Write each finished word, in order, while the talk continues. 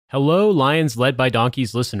Hello, Lions Led by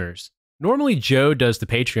Donkeys listeners. Normally Joe does the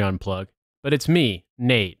Patreon plug, but it's me,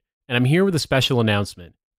 Nate, and I'm here with a special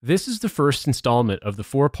announcement. This is the first installment of the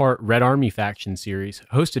 4-part Red Army faction series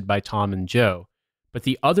hosted by Tom and Joe, but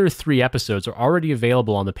the other 3 episodes are already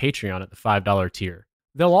available on the Patreon at the $5 tier.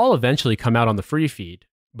 They'll all eventually come out on the free feed,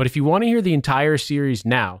 but if you want to hear the entire series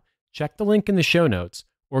now, check the link in the show notes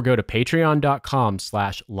or go to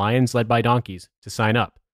patreon.com/lionsledbydonkeys to sign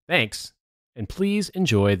up. Thanks, and please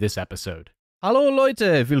enjoy this episode. Hallo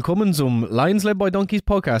Leute, willkommen zum Lions Led by Donkeys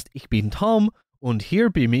Podcast. Ich bin Tom und hier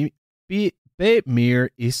bei mir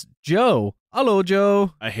ist Joe. Hello,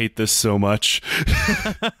 Joe. I hate this so much.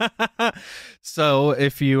 So,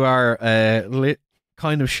 if you are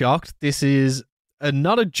kind of shocked, this is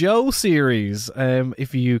not a Joe series.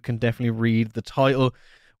 If you can definitely read the title,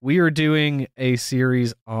 we are doing a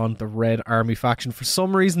series on the Red Army faction. For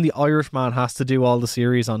some reason, the Irishman has to do all the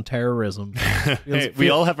series on terrorism. We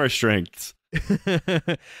all have our strengths. How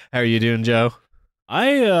are you doing, Joe?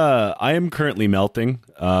 I am currently melting.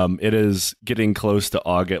 It is getting close to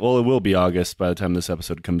August. Well, it will be August by the time this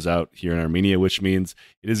episode comes out here in Armenia, which means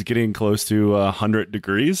it is getting close to 100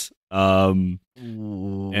 degrees. And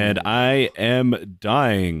I am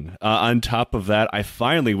dying. On top of that, I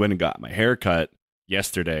finally went and got my hair cut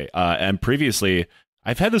yesterday. And previously,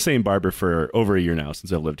 I've had the same barber for over a year now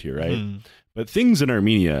since I've lived here, right? But things in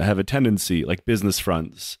Armenia have a tendency, like business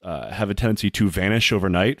fronts, have a tendency to vanish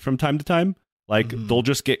overnight from time to time. Like they'll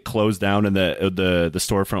just get closed down and the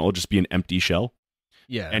storefront will just be an empty shell.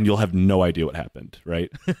 Yeah. And you'll have no idea what happened, right?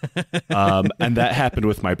 And that happened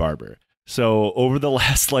with my barber. So over the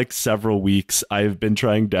last several weeks, I've been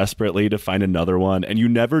trying desperately to find another one. And you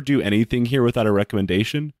never do anything here without a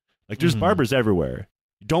recommendation. Like there's barbers everywhere.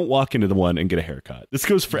 Don't walk into the one and get a haircut. This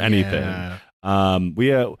goes for anything.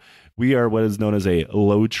 We are what is known as a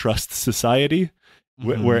low trust society.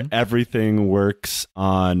 Where everything works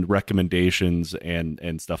on recommendations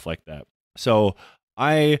and stuff like that. So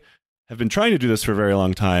I have been trying to do this for a very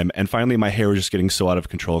long time, and finally my hair was just getting so out of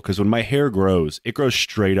control because when my hair grows, it grows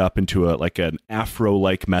straight up into an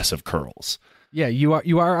afro-like mess of curls. Yeah, you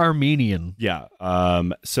are Armenian. Yeah.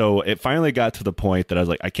 So it finally got to the point that I was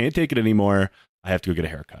like, I can't take it anymore. I have to go get a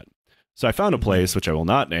haircut. So I found a place, which I will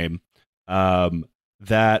not name,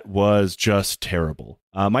 that was just terrible.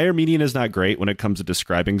 My Armenian is not great when it comes to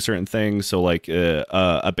describing certain things. So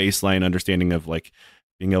a baseline understanding of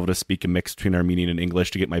being able to speak a mix between Armenian and English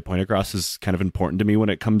to get my point across is kind of important to me when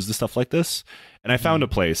it comes to stuff like this. And I found a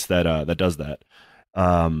place that does that.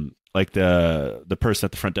 The person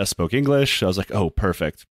at the front desk spoke English. So I was like, oh,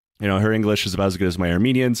 perfect. Her English is about as good as my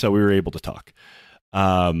Armenian. So we were able to talk.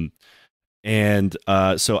 So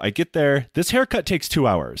I get there. This haircut takes 2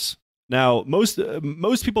 hours. Now, most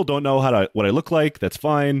people don't know what I look like. That's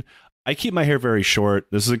fine. I keep my hair very short.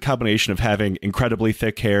 This is a combination of having incredibly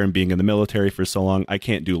thick hair and being in the military for so long. I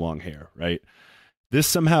can't do long hair, right? This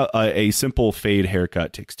somehow, a simple fade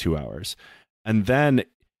haircut takes 2 hours. And then,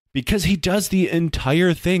 because he does the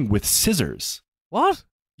entire thing with scissors. What?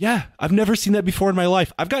 Yeah, I've never seen that before in my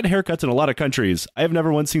life. I've gotten haircuts in a lot of countries. I have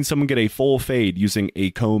never once seen someone get a full fade using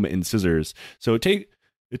a comb and scissors. So it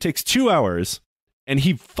takes 2 hours. And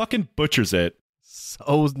he fucking butchers it.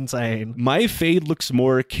 So insane. My fade looks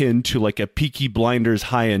more akin to a Peaky Blinders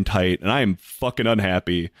high and tight, and I am fucking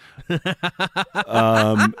unhappy.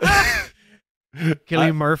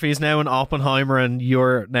 Cillian Murphy's now in Oppenheimer, and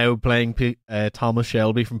you're now playing Thomas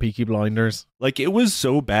Shelby from Peaky Blinders. It was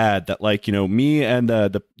so bad that me and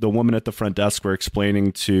the woman at the front desk were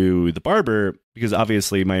explaining to the barber, because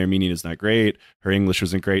obviously my Armenian is not great, her English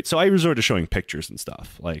wasn't great, so I resort to showing pictures and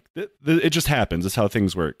stuff. It just happens. It's how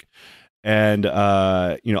things work. And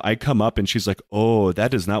I come up and she's like, "Oh,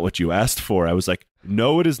 that is not what you asked for." I was like,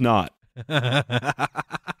 "No, it is not."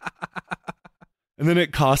 And then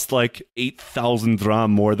it cost 8,000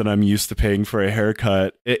 dram more than I'm used to paying for a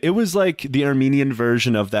haircut. It was the Armenian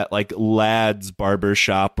version of that lad's barber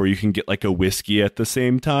shop where you can get a whiskey at the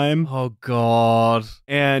same time. Oh God!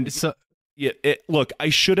 And look, I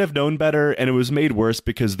should have known better, and it was made worse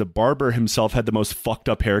because the barber himself had the most fucked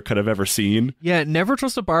up haircut I've ever seen. Yeah, never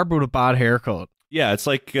trust a barber with a bad haircut. Yeah, it's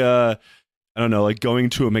I don't know,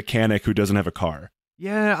 going to a mechanic who doesn't have a car.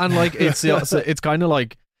 Yeah, and it's kind of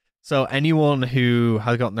so anyone who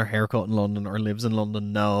has gotten their haircut in London or lives in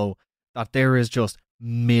London know that there is just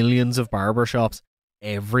millions of barbershops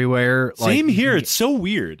everywhere. Same here. It's so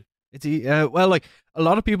weird. It's a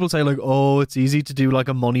lot of people say oh, it's easy to do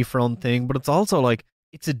a money front thing, but it's also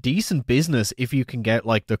it's a decent business if you can get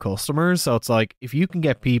the customers. So it's if you can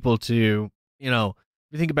get people to, if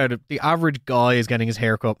you think about it, the average guy is getting his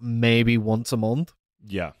haircut maybe once a month.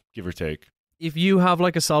 Yeah, give or take. if you have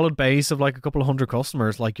like a solid base of like a couple of hundred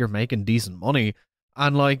customers, like you're making decent money.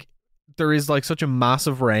 And like there is like such a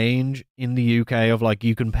massive range in the UK of like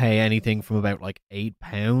you can pay anything from about like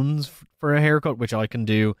 £8 for a haircut, which I can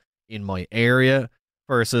do in my area,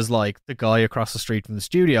 versus like the guy across the street from the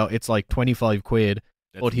studio, it's like 25 quid.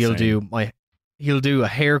 That's But insane. he'll do a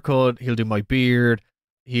haircut, he'll do my beard,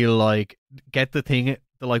 he'll like get the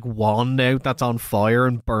like wand out that's on fire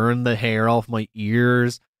and burn the hair off my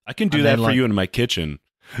ears. I can do And that then, for like, you in my kitchen.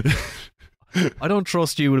 I don't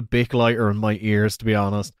trust you with a Bic lighter in my ears, to be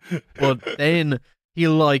honest. But then he'd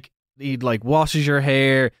like washes your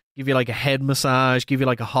hair, give you like a head massage, give you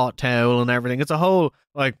like a hot towel and everything. It's a whole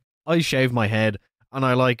like I shave my head and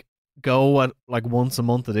I like go at like once a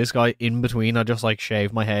month to this guy. In between, I just like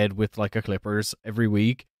shave my head with like a clippers every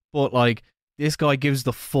week. But like this guy gives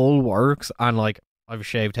the full works, and like I have a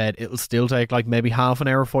shaved head, it'll still take like maybe half an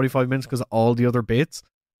hour, 45 minutes because of all the other bits.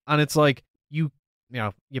 And it's like you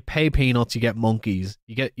pay peanuts, you get monkeys.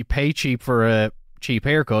 You pay cheap for a cheap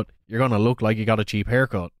haircut, you're gonna look like you got a cheap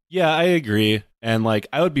haircut. Yeah, I agree. And like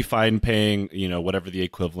I would be fine paying, whatever the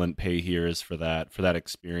equivalent pay here is for that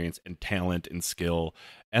experience and talent and skill.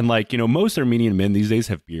 And like, most Armenian men these days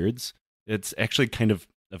have beards. It's actually kind of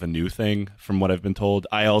a new thing from what I've been told.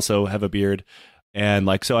 I also have a beard. And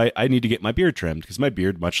like, so I need to get my beard trimmed because my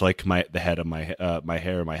beard, much like the head of my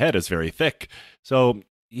hair, my head is very thick. So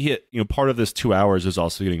part of this 2 hours is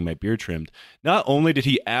also getting my beard trimmed. Not only did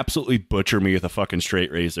he absolutely butcher me with a fucking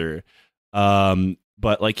straight razor,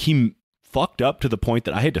 but like he fucked up to the point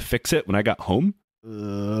that I had to fix it when I got home.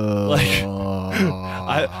 In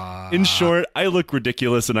short, I look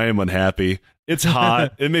ridiculous and I am unhappy. It's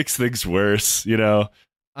hot. It makes things worse,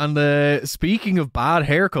 And speaking of bad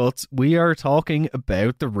haircuts, we are talking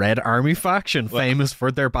about the Red Army faction, famous for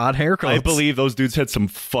their bad haircuts. I believe those dudes had some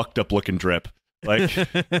fucked up looking drip. Like,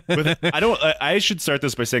 I should start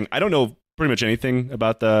this by saying I don't know pretty much anything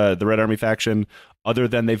about the Red Army faction other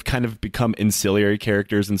than they've kind of become ancillary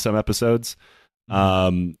characters in some episodes.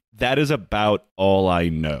 That is about all I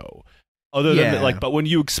know. Other than that, like, but when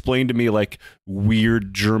you explain to me like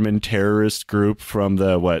weird German terrorist group from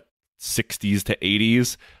the 60s to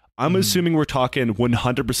 80s, I'm assuming we're talking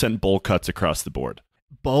 100% bowl cuts across the board.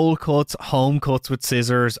 Bowl cuts, home cuts with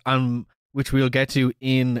scissors, and which we'll get to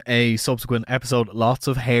in a subsequent episode. Lots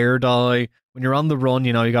of hair dye. When you're on the run,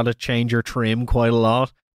 you got to change your trim quite a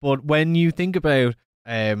lot. But when you think about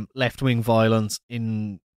left-wing violence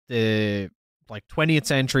in the 20th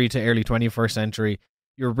century to early 21st century,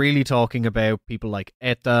 you're really talking about people like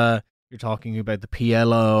ETA, you're talking about the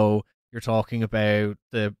PLO, you're talking about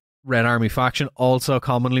the Red Army faction, also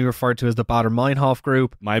commonly referred to as the Baader Meinhof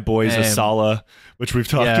group. My boys, Asala, which we've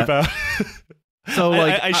talked about. So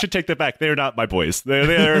I should take that back. They're not my boys.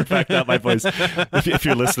 They're in fact not my boys. If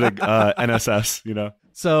you're listening, NSS,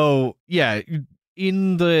 So yeah,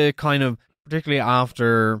 in the kind of, particularly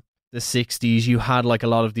after the 60s, you had like a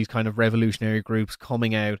lot of these kind of revolutionary groups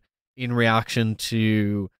coming out in reaction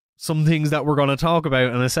to some things that we're going to talk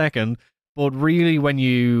about in a second. But really, when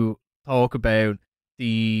you talk about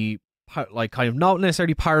the kind of not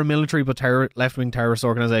necessarily paramilitary but left-wing terrorist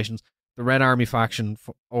organizations, the Red Army faction,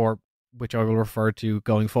 or which I will refer to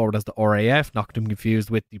going forward as the RAF, not to be confused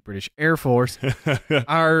with the British Air Force,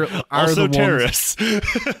 are also the terrorists.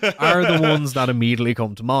 are the ones that immediately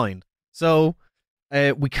come to mind. So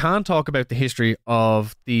we can't talk about the history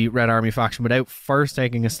of the Red Army faction without first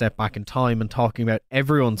taking a step back in time and talking about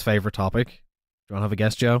everyone's favorite topic. Do you want to have a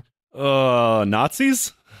guess, Joe?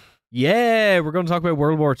 Nazis? Yeah, we're going to talk about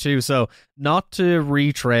World War II. So, not to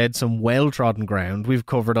retread some well-trodden ground, we've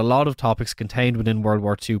covered a lot of topics contained within World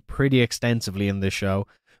War II pretty extensively in this show.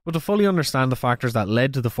 But to fully understand the factors that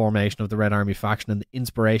led to the formation of the Red Army faction and the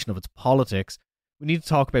inspiration of its politics, we need to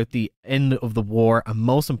talk about the end of the war and,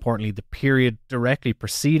 most importantly, the period directly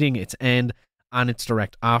preceding its end and its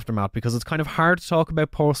direct aftermath, because it's kind of hard to talk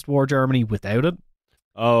about post-war Germany without it.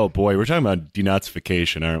 Oh boy, we're talking about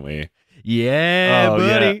denazification, aren't we? Yeah,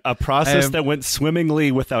 buddy. Yeah. A process that went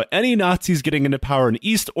swimmingly without any Nazis getting into power in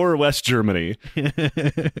East or West Germany.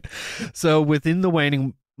 So within the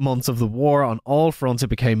waning months of the war, on all fronts, it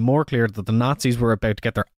became more clear that the Nazis were about to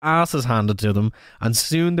get their asses handed to them, and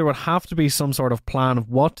soon there would have to be some sort of plan of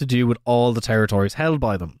what to do with all the territories held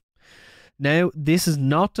by them. Now, this is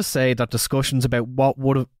not to say that discussions about what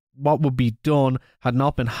would be done had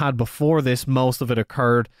not been had before this. Most of it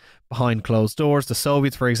occurred behind closed doors. The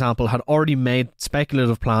Soviets, for example, had already made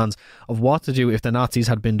speculative plans of what to do if the Nazis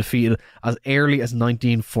had been defeated as early as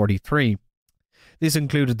 1943. This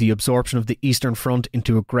included the absorption of the Eastern Front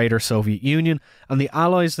into a greater Soviet Union, and the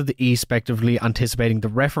Allies of the East effectively anticipating the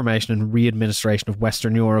reformation and re-administration of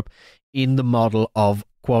Western Europe in the model of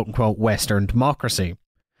quote-unquote Western democracy.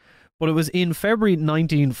 But it was in February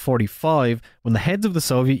 1945 when the heads of the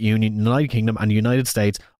Soviet Union, United Kingdom and the United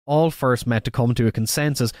States all first met to come to a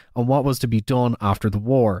consensus on what was to be done after the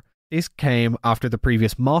war. This came after the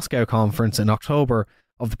previous Moscow conference in October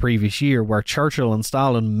of the previous year, where Churchill and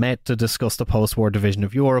Stalin met to discuss the post-war division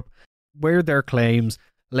of Europe, where their claims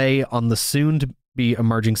lay on the soon-to-be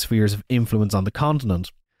emerging spheres of influence on the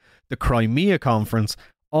continent. The Crimea Conference,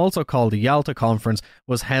 also called the Yalta Conference,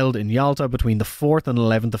 was held in Yalta between the 4th and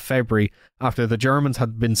 11th of February after the Germans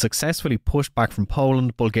had been successfully pushed back from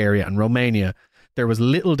Poland, Bulgaria and Romania. There was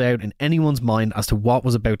little doubt in anyone's mind as to what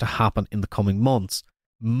was about to happen in the coming months.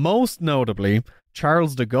 Most notably,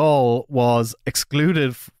 Charles de Gaulle was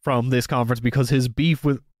excluded from this conference because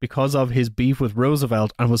of his beef with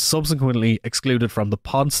Roosevelt, and was subsequently excluded from the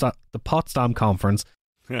Potsdam Conference.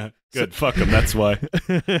 Good, fuck him, that's why.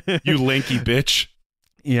 You lanky bitch.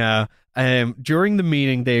 Yeah. During the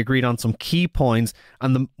meeting, they agreed on some key points,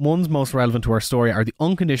 and the ones most relevant to our story are the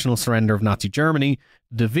unconditional surrender of Nazi Germany,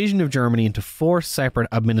 the division of Germany into 4 separate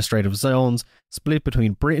administrative zones, split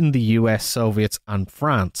between Britain, the US, Soviets, and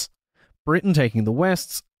France. Britain taking the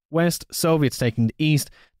west, Soviets taking the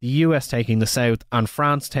east, the US taking the south, and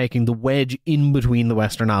France taking the wedge in between the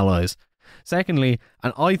Western Allies. Secondly,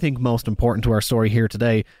 and I think most important to our story here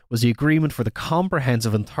today, was the agreement for the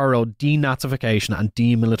comprehensive and thorough denazification and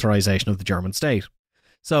demilitarization of the German state.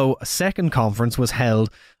 So, a second conference was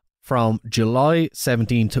held from July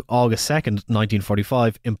 17 to August 2nd,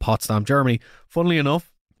 1945 in Potsdam, Germany. Funnily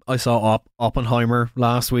enough, I saw Oppenheimer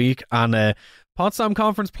last week, and Potsdam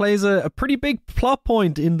Conference plays a pretty big plot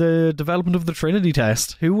point in the development of the Trinity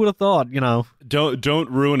test. Who would have thought, you know? Don't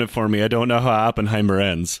ruin it for me. I don't know how Oppenheimer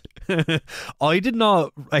ends. I did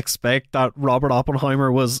not expect that Robert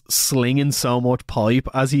Oppenheimer was slinging so much pipe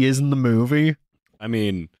as he is in the movie. I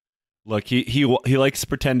mean, look, he likes to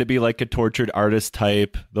pretend to be like a tortured artist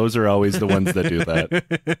type. Those are always the ones that do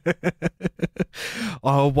that.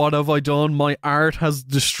 Oh, what have I done? My art has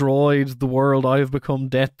destroyed the world. I have become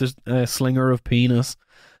Death, the slinger of penis.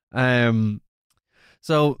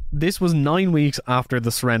 So this was 9 weeks after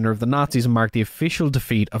the surrender of the Nazis and marked the official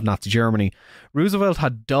defeat of Nazi Germany. Roosevelt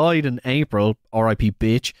had died in April, R.I.P.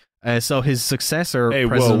 bitch. So his successor, hey,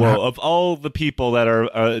 President whoa! Of all the people that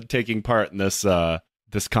are taking part in this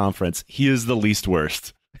this conference, he is the least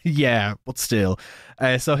worst. Yeah, but still.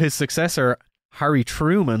 So his successor, Harry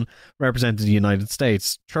Truman, represented the United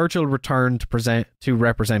States. Churchill returned to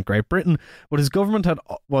represent Great Britain, but his government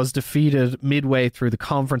was defeated midway through the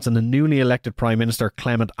conference, and the newly elected Prime Minister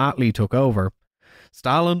Clement Attlee took over.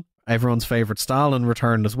 Stalin, everyone's favourite Stalin,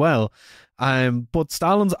 returned as well. But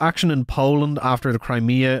Stalin's action in Poland after the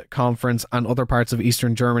Crimea Conference and other parts of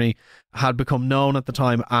Eastern Germany had become known at the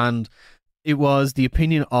time, and it was the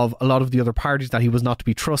opinion of a lot of the other parties that he was not to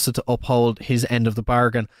be trusted to uphold his end of the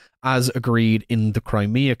bargain, as agreed in the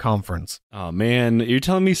Crimea Conference. Oh man, you're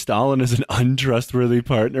telling me Stalin is an untrustworthy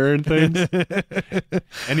partner and things?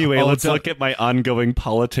 Anyway, let's look at my ongoing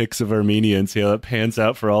politics of Armenia and see how that pans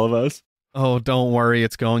out for all of us. Oh, don't worry,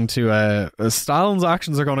 it's going to... Stalin's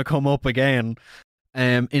actions are going to come up again.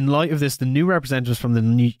 In light of this, the new representatives from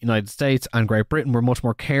the United States and Great Britain were much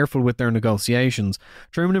more careful with their negotiations.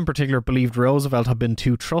 Truman in particular believed Roosevelt had been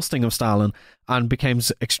too trusting of Stalin and became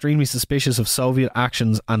extremely suspicious of Soviet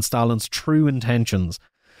actions and Stalin's true intentions.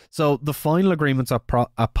 So the final agreements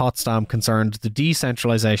at Potsdam concerned the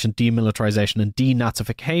decentralization, demilitarization and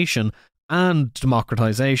denazification and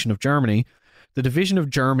democratization of Germany, the division of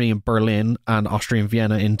Germany and Berlin and Austrian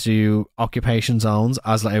Vienna into occupation zones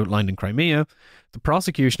as outlined in Crimea, the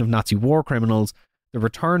prosecution of Nazi war criminals, the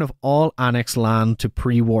return of all annexed land to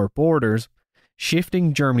pre-war borders,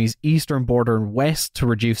 shifting Germany's eastern border west to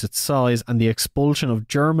reduce its size, and the expulsion of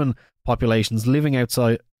German populations living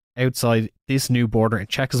outside this new border in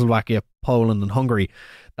Czechoslovakia, Poland and Hungary.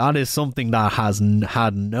 That is something that has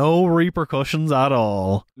had no repercussions at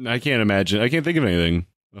all. I can't imagine. I can't think of anything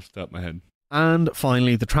off the top of my head. And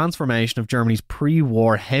finally, the transformation of Germany's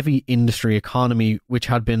pre-war heavy industry economy, which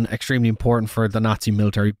had been extremely important for the Nazi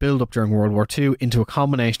military build-up during World War II, into a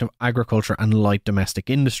combination of agriculture and light domestic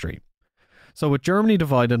industry. So with Germany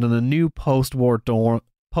divided and a new post-war dawn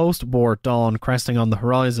cresting on the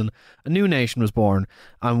horizon, a new nation was born,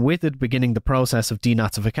 and with it beginning the process of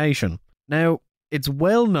denazification. Now, it's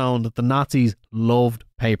well known that the Nazis loved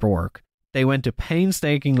paperwork. They went to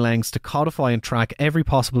painstaking lengths to codify and track every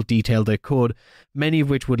possible detail they could, many of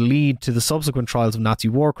which would lead to the subsequent trials of Nazi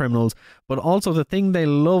war criminals, but also the thing they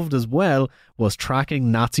loved as well was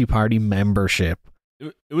tracking Nazi Party membership.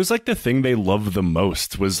 It was like the thing they loved the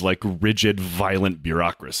most was like rigid, violent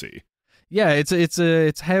bureaucracy. Yeah,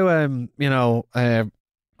 it's how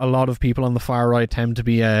a lot of people on the far right tend to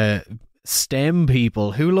be STEM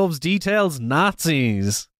people. Who loves details?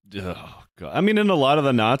 Nazis. Oh, God. I mean, and a lot of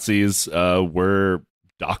the Nazis were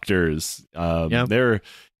doctors. They're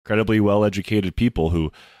incredibly well-educated people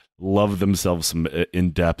who love themselves some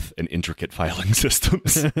in-depth and intricate filing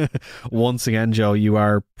systems. Once again, Joe, you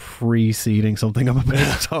are preceding something I'm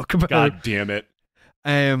about to talk about. God damn it.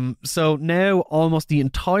 So now almost the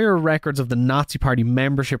entire records of the Nazi Party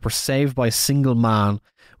membership were saved by a single man,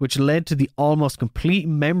 which led to the almost complete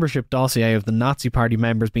membership dossier of the Nazi Party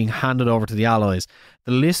members being handed over to the Allies.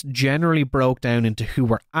 The list generally broke down into who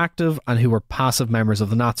were active and who were passive members of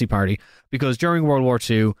the Nazi Party, because during World War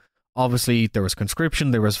II, obviously there was conscription,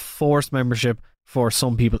 there was forced membership for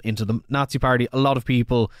some people into the Nazi Party. A lot of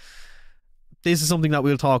people... This is something that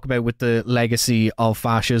we'll talk about with the legacy of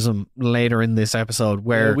fascism later in this episode,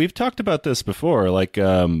 where we've talked about this before, like,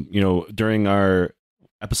 during our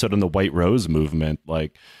episode on the White Rose movement,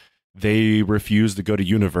 like they refused to go to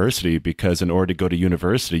university because in order to go to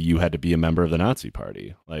university, you had to be a member of the Nazi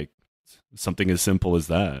Party. Like something as simple as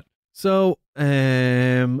that. So,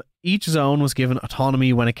 each zone was given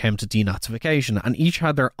autonomy when it came to denazification, and each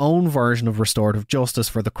had their own version of restorative justice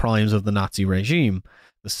for the crimes of the Nazi regime.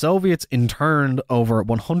 The Soviets interned over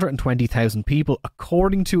 120,000 people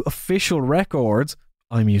according to official records.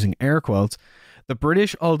 I'm using air quotes. The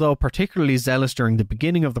British, although particularly zealous during the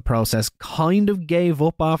beginning of the process, kind of gave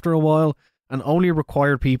up after a while and only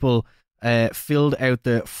required people filled out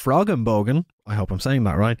the Fragebogen. I hope I'm saying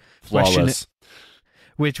that right. Flawless.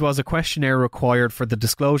 Which was a questionnaire required for the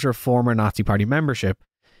disclosure of former Nazi Party membership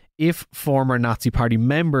if former Nazi Party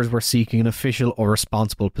members were seeking an official or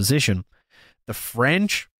responsible position. The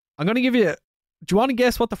French, I'm going to give you... Do you want to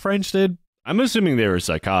guess what the French did? I'm assuming they were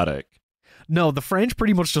psychotic. No, the French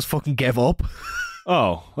pretty much just fucking gave up. Oh,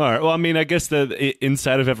 all right. Well, I mean, I guess that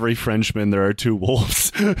inside of every Frenchman, there are two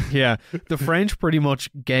wolves. Yeah, the French pretty much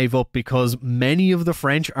gave up because many of the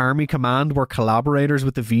French army command were collaborators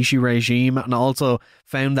with the Vichy regime, and also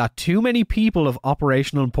found that too many people of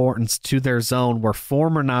operational importance to their zone were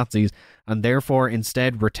former Nazis, and therefore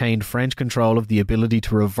instead retained French control of the ability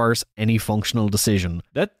to reverse any functional decision.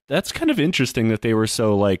 That's kind of interesting that they were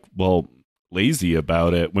so, like, well, lazy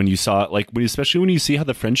about it when you saw, like, especially when you see how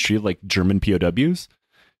the French treat, like, German POWs.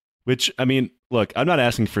 Which, I mean, look, I'm not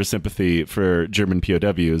asking for sympathy for German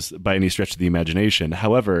POWs by any stretch of the imagination.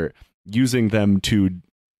 However, using them to,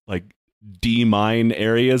 like, demine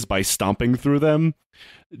areas by stomping through them,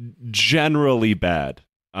 generally bad.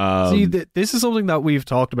 See, this is something that we've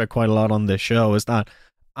talked about quite a lot on this show, is that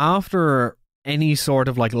after any sort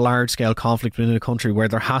of, like, large-scale conflict within a country where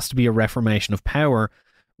there has to be a reformation of power,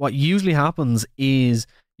 what usually happens is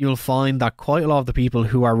you'll find that quite a lot of the people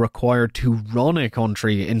who are required to run a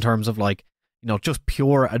country in terms of, like, you know, just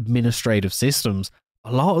pure administrative systems,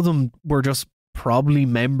 a lot of them were just probably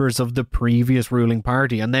members of the previous ruling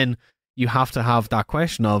party. And then you have to have that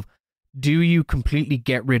question of, do you completely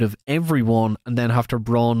get rid of everyone and then have to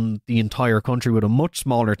run the entire country with a much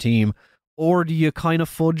smaller team? Or do you kind of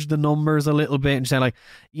fudge the numbers a little bit and say, like,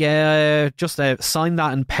 yeah, just sign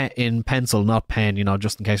that in pencil, not pen, you know,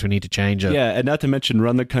 just in case we need to change it. Yeah, and not to mention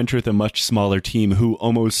run the country with a much smaller team who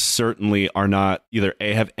almost certainly are not either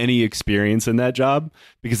A, have any experience in that job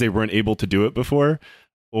because they weren't able to do it before,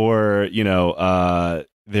 or, you know,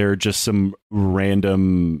 they're just some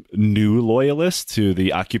random new loyalists to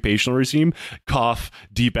the occupational regime. Cough,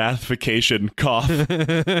 debathification, cough.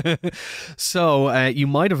 So you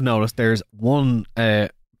might have noticed there's one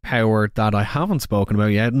power that I haven't spoken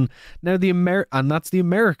about yet, and now and that's the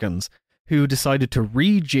Americans, who decided to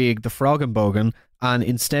rejig the Fragebogen and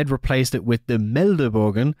instead replaced it with the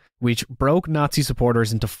Meldebogen, which broke Nazi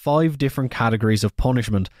supporters into 5 different categories of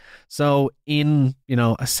punishment. So in, you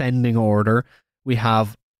know, ascending order, we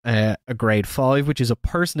have a grade 5, which is a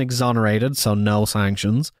person exonerated, so no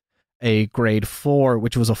sanctions. A grade 4,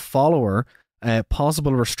 which was a follower,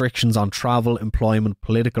 possible restrictions on travel, employment,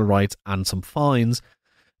 political rights, and some fines.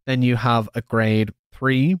 Then you have a grade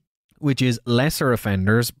 3, which is lesser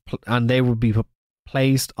offenders, and they will be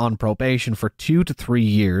placed on probation for 2 to 3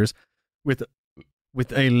 years with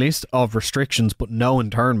a list of restrictions but no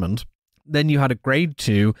internment. Then you had a grade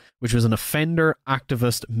 2, which was an offender,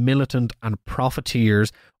 activist, militant, and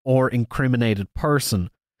profiteers or incriminated person.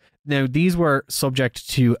 Now, these were subject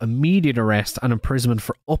to immediate arrest and imprisonment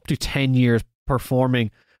for up to 10 years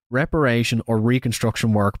performing reparation or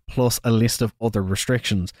reconstruction work, plus a list of other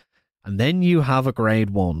restrictions. And then you have a grade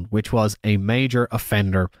 1, which was a major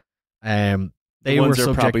offender. The ones that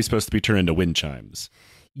are probably supposed to be turned into wind chimes.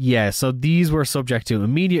 Yeah, so these were subject to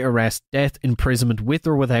immediate arrest, death, imprisonment with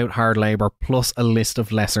or without hard labour, plus a list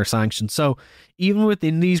of lesser sanctions. So even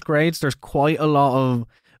within these grades, there's quite a lot of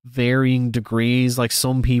varying degrees. Like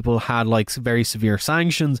some people had like very severe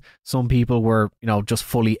sanctions. Some people were, just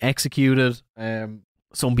fully executed.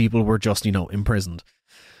 Some people were just, imprisoned.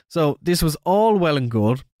 So this was all well and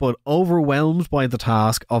good, but overwhelmed by the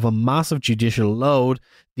task of a massive judicial load,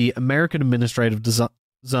 the American administrative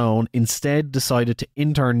zone instead decided to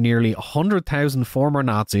intern nearly 100,000 former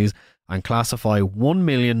Nazis and classify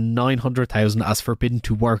 1,900,000 as forbidden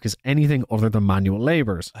to work as anything other than manual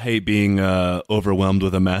labours. I hate being overwhelmed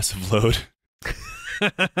with a massive load.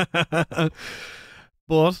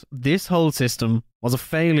 But this whole system was a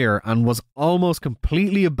failure and was almost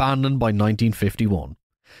completely abandoned by 1951.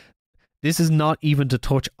 This is not even to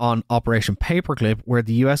touch on Operation Paperclip, where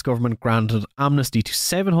the US government granted amnesty to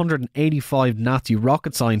 785 Nazi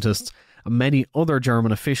rocket scientists and many other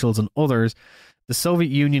German officials and others. The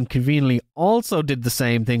Soviet Union conveniently also did the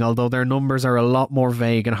same thing, although their numbers are a lot more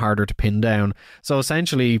vague and harder to pin down. So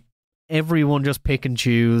essentially, everyone just pick and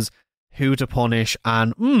choose who to punish,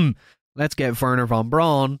 and let's get Werner von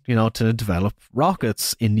Braun, to develop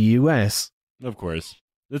rockets in the US. Of course.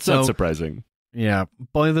 It's not surprising. Yeah,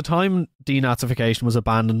 by the time denazification was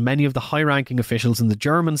abandoned, many of the high-ranking officials in the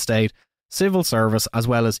German state, civil service, as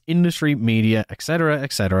well as industry, media,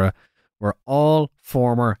 etc., were all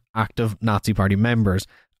former active Nazi Party members,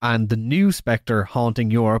 and the new spectre haunting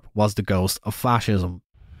Europe was the ghost of fascism.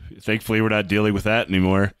 Thankfully, we're not dealing with that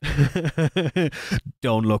anymore.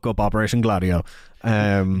 Don't look up Operation Gladio.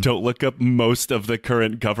 Don't look up most of the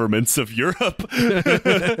current governments of Europe.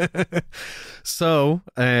 So,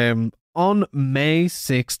 on May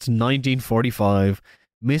 6th, 1945,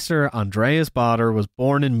 Mr. Andreas Baader was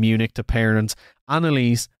born in Munich to parents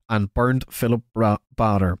Anneliese and Bernd Philipp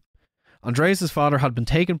Baader. Andreas' father had been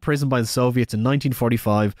taken prison by the Soviets in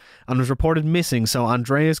 1945 and was reported missing, so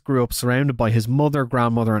Andreas grew up surrounded by his mother,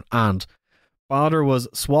 grandmother and aunt. Baader was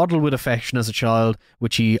swaddled with affection as a child,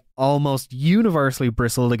 which he almost universally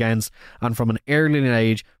bristled against, and from an early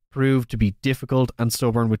age proved to be difficult and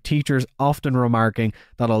stubborn, with teachers often remarking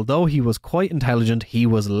that although he was quite intelligent, he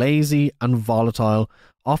was lazy and volatile,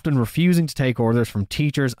 often refusing to take orders from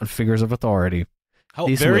teachers and figures of authority. How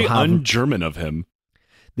very un-German of him.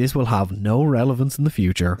 This will have no relevance in the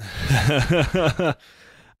future.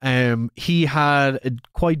 He had a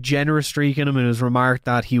quite generous streak in him. It was remarked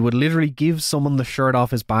that he would literally give someone the shirt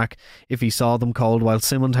off his back if he saw them cold, while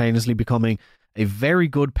simultaneously becoming a very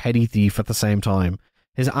good petty thief at the same time.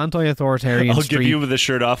 His anti-authoritarian I'll give you the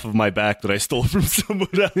shirt off of my back that I stole from someone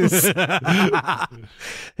else.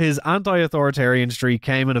 His anti-authoritarian streak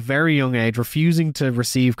came at a very young age, refusing to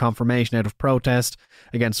receive confirmation out of protest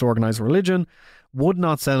against organised religion, would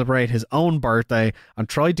not celebrate his own birthday, and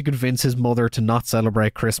tried to convince his mother to not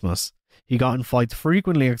celebrate Christmas. He got in fights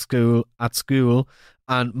frequently at school,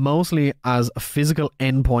 and mostly as a physical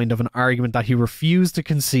endpoint of an argument that he refused to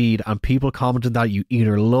concede, and people commented that you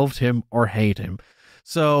either loved him or hate him.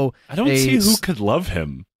 So I don't see who could love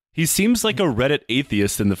him. He seems like a Reddit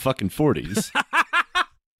atheist in the fucking 40s.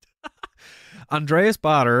 Andreas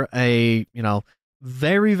Baader, a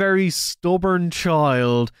very, very stubborn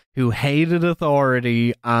child who hated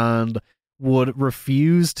authority and would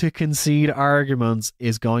refuse to concede arguments,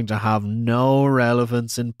 is going to have no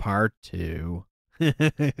relevance in part 2.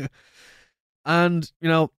 And,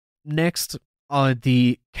 next,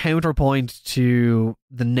 the counterpoint to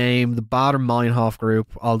the name, the Baader Meinhof group,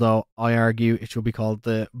 although I argue it should be called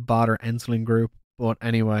the Baader Ensling group. But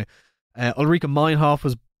anyway, Ulrike Meinhof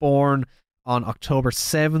was born on October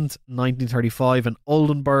 7th, 1935 in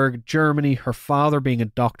Oldenburg, Germany, her father being a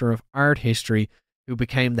doctor of art history who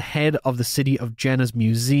became the head of the City of Jena's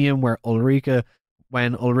museum when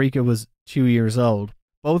Ulrike was 2 years old.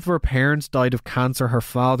 Both of her parents died of cancer, her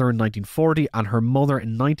father in 1940 and her mother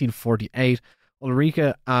in 1948.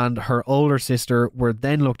 Ulrike and her older sister were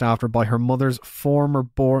then looked after by her mother's former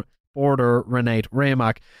boarder, Renate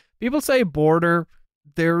Remack. People say boarder.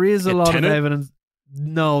 There is a lot of evidence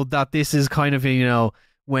that this is kind of,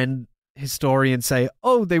 when historians say,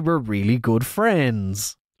 oh, they were really good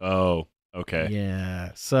friends. Oh, okay.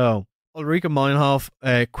 Yeah. So Ulrike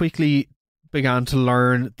Meinhof quickly began to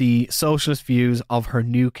learn the socialist views of her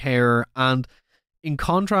new carer, and in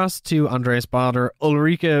contrast to Andreas Baader,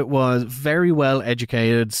 Ulrike was very well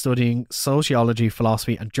educated, studying sociology,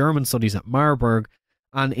 philosophy, and German studies at Marburg.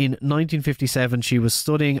 And in 1957, she was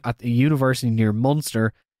studying at the university near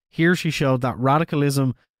Munster. Here she showed the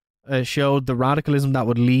radicalism that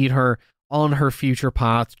would lead her on her future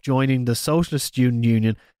path, joining the Socialist Student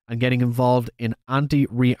Union and getting involved in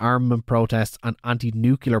anti-rearmament protests and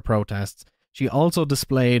anti-nuclear protests. She also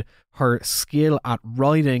displayed her skill at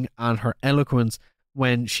writing and her eloquence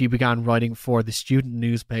when she began writing for the student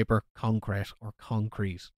newspaper Concrete.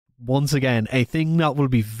 Once again, a thing that will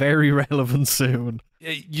be very relevant soon.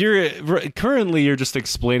 You're just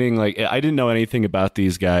explaining, like, I didn't know anything about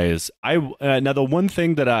these guys. Now the one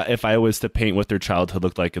thing that if I was to paint what their childhood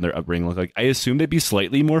looked like and their upbringing looked like, I assume they'd be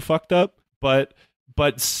slightly more fucked up, but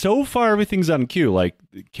so far everything's on cue. Like,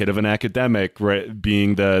 kid of an academic, right,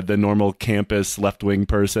 being the normal campus left-wing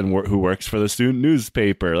person who works for the student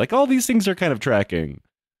newspaper. Like, all these things are kind of tracking.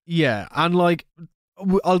 Yeah, and like,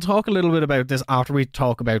 I'll talk a little bit about this after we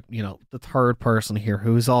talk about, the third person here,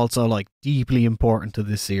 who is also like deeply important to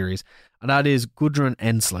this series, and that is Gudrun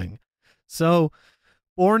Ensling. So,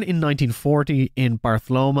 born in 1940 in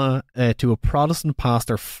Barcelona to a Protestant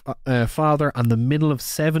pastor father and the middle of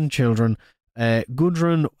 7 children,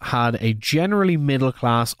 Gudrun had a generally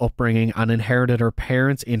middle-class upbringing and inherited her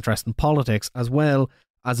parents' interest in politics, as well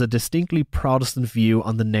as a distinctly Protestant view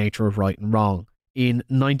on the nature of right and wrong. In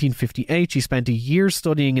 1958, she spent a year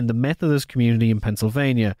studying in the Methodist community in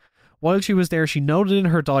Pennsylvania. While she was there, she noted in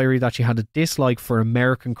her diary that she had a dislike for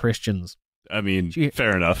American Christians. I mean,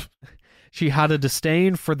 fair enough. She had a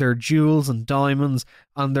disdain for their jewels and diamonds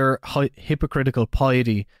and their hypocritical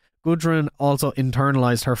piety. Gudrun also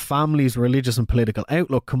internalized her family's religious and political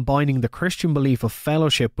outlook, combining the Christian belief of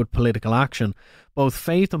fellowship with political action, both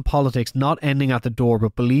faith and politics not ending at the door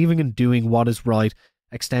but believing and doing what is right,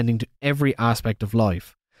 extending to every aspect of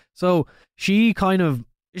life. So she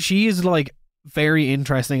is like very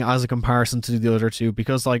interesting as a comparison to the other two,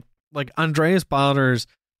 because like Andreas Baader's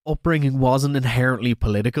upbringing wasn't inherently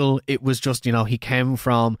political. It was just, he came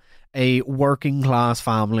from a working class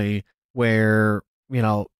family where,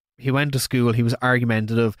 he went to school, he was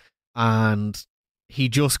argumentative, and he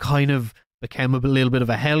just kind of became a little bit of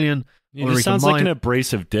a hellion. He just sounds like an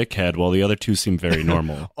abrasive dickhead, while the other two seem very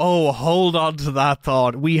normal. Oh, hold on to that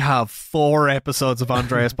thought. We have 4 episodes of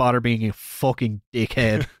Andreas Baader being a fucking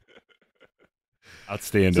dickhead.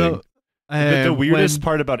 Outstanding. So, the weirdest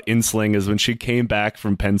part about Ensling is when she came back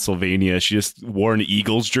from Pennsylvania, she just wore an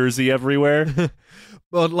Eagles jersey everywhere.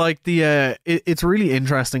 But like it's really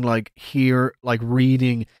interesting, like here, like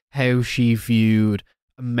reading how she viewed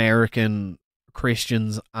American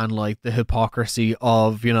Christians and like the hypocrisy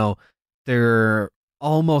of, they're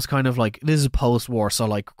almost kind of like, this is post-war, so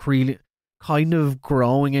like really kind of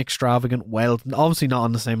growing extravagant wealth, obviously not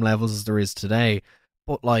on the same levels as there is today,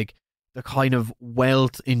 but like the kind of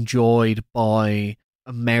wealth enjoyed by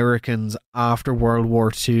Americans after World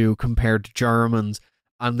War II compared to Germans,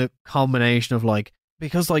 and the combination of like,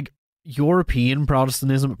 because like European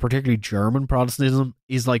Protestantism, particularly German Protestantism,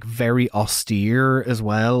 is like very austere as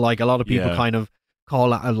well. Like a lot of people kind of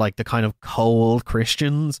call it like the kind of cold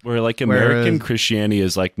Christians, where like American Christianity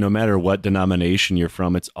is like, no matter what denomination you're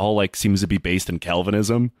from, it's all like seems to be based in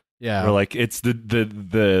Calvinism. Yeah, or like it's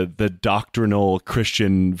the doctrinal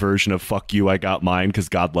Christian version of "fuck you, I got mine because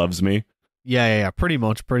God loves me." Yeah, pretty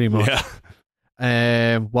much.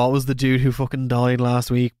 Yeah. What was the dude who fucking died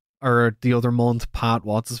last week or the other month? Pat,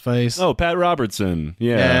 what's his face? Oh, Pat Robertson.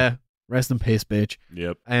 Yeah. Rest in peace, bitch.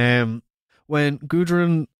 Yep. When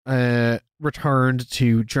Gudrun returned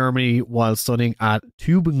to Germany while studying at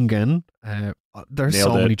Tübingen, there's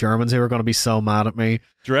so many Germans who are going to be so mad at me.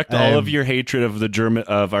 Direct all of your hatred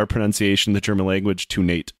of our pronunciation, the German language, to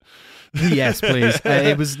Nate. Yes, please.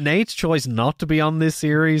 It was Nate's choice not to be on this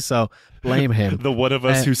series, so blame him. The one of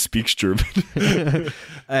us who speaks German.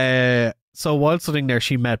 So while studying there,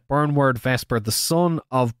 she met Bernward Vesper, the son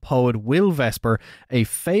of poet Will Vesper, a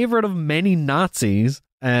favorite of many Nazis.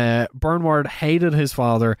 Bernward hated his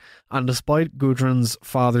father, and despite Gudrun's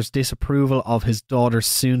father's disapproval of his daughter's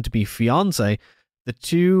soon-to-be fiancé, the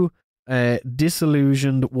two,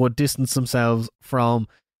 disillusioned, would distance themselves from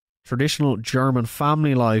traditional German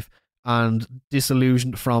family life, and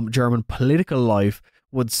disillusioned from German political life,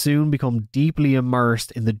 would soon become deeply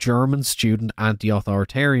immersed in the German student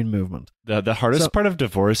anti-authoritarian movement. The hardest part of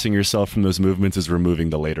divorcing yourself from those movements is removing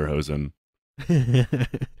the lederhosen. you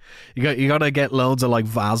gotta get loads of like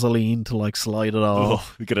Vaseline to like slide it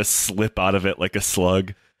off. You gotta slip out of it like a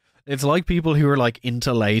slug. It's like people who are like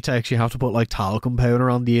into latex. You have to put like talcum powder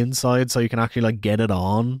on the inside so you can actually like get it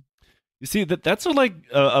on. You see, that's what, like,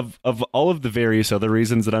 of all of the various other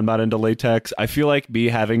reasons that I'm not into latex, I feel like me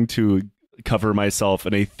having to cover myself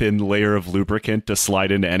in a thin layer of lubricant to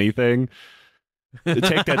slide into anything.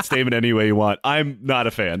 Take that statement any way you want. I'm not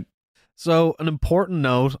a fan. So, an important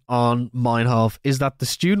note on Meinhof is that the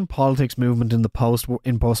student politics movement in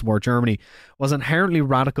post-war Germany was inherently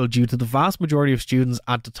radical due to the vast majority of students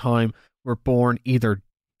at the time were born either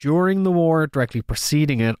during the war, directly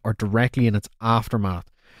preceding it, or directly in its aftermath.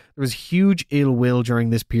 There was huge ill will during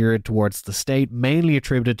this period towards the state, mainly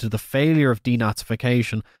attributed to the failure of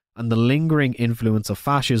denazification and the lingering influence of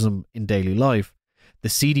fascism in daily life. The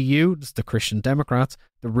CDU, the Christian Democrats,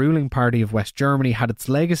 the ruling party of West Germany, had its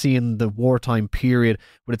legacy in the wartime period,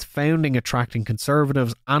 with its founding attracting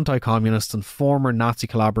conservatives, anti-communists and former Nazi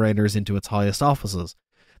collaborators into its highest offices.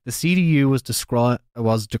 The CDU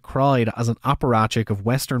was decried as an apparatchik of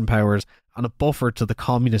Western powers and a buffer to the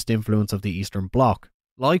communist influence of the Eastern Bloc.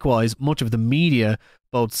 Likewise, much of the media,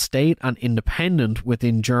 both state and independent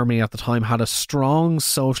within Germany at the time, had a strong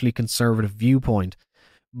socially conservative viewpoint,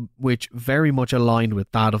 which very much aligned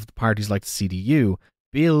with that of the parties like the CDU.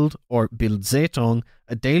 Bild, or Bild-Zeitung,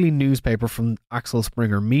 a daily newspaper from Axel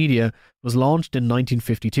Springer Media, was launched in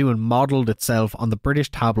 1952 and modelled itself on the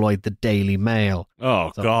British tabloid The Daily Mail.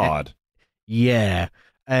 Oh, so, God. Yeah.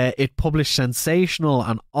 It published sensational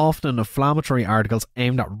and often inflammatory articles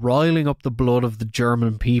aimed at riling up the blood of the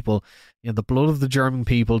German people. The blood of the German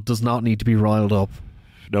people does not need to be riled up.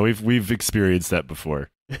 No, we've experienced that before.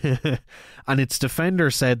 And its defender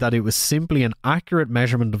said that it was simply an accurate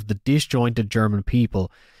measurement of the disjointed German people.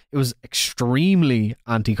 It was extremely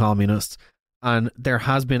anti-communist, and there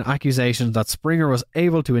has been accusations that Springer was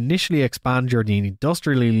able to initially expand during the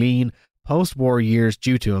industrially lean post-war years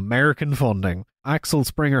due to American funding. Axel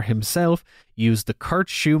Springer himself used the Kurt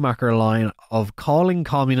Schumacher line of calling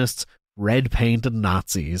communists red-painted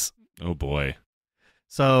Nazis. Oh boy.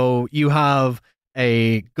 So you have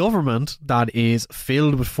a government that is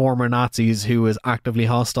filled with former Nazis who is actively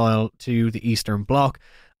hostile to the Eastern Bloc,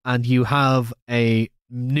 and you have a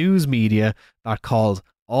news media that calls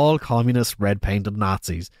all communists red-painted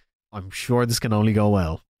Nazis. I'm sure this can only go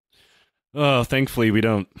well. Oh, thankfully we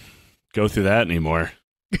don't go through that anymore.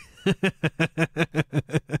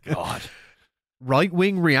 God.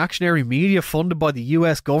 Right-wing reactionary media funded by the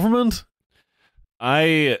US government?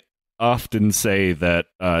 I often say that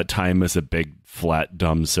time is a big, flat,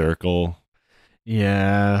 dumb circle.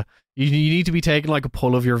 Yeah. You need to be taking like a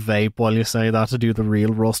pull of your vape while you say that to do the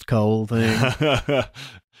real Rust Cole thing.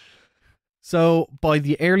 So, by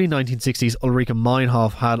the early 1960s, Ulrike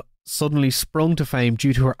Meinhof had suddenly sprung to fame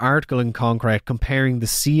due to her article in Concrete comparing the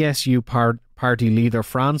CSU party leader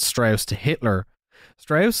Franz Strauss to Hitler.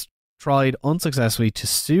 Strauss tried unsuccessfully to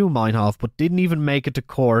sue Meinhof but didn't even make it to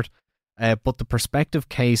court, but the prospective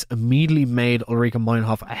case immediately made Ulrike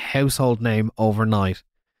Meinhof a household name overnight.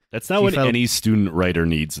 That's not what any student writer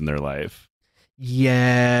needs in their life.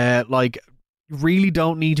 Yeah, like, really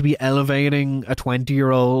don't need to be elevating a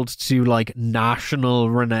 20-year-old to like national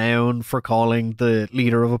renown for calling the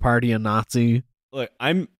leader of a party a Nazi. Look,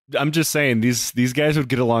 I'm just saying these guys would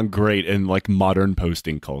get along great in like modern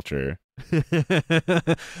posting culture. To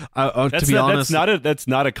be honest, that's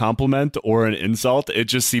not a compliment or an insult. It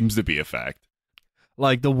just seems to be a fact.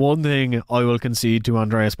 Like, the one thing I will concede to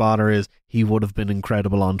Andreas Baader is he would have been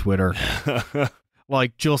incredible on Twitter.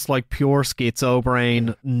 Like, just like pure schizo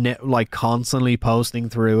brain, like constantly posting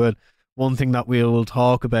through it. One thing that we will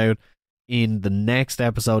talk about in the next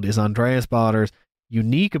episode is Andreas Baader's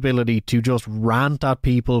unique ability to just rant at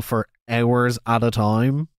people for hours at a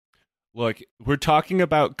time. Look, we're talking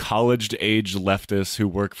about college-age leftists who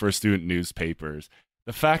work for student newspapers.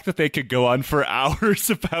 The fact that they could go on for hours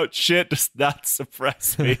about shit does not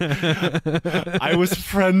suppress me. I was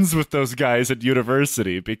friends with those guys at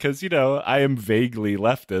university because, you know, I am vaguely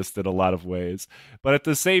leftist in a lot of ways. But at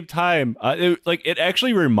the same time, it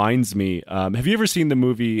actually reminds me, have you ever seen the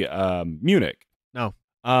movie Munich? No.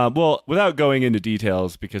 Well, without going into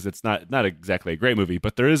details, because it's not exactly a great movie,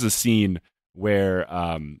 but there is a scene where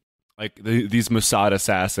these Mossad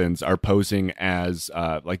assassins are posing as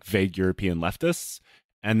like vague European leftists,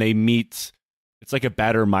 and they meet. It's like a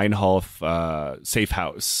Baader Meinhof safe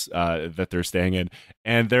house that they're staying in,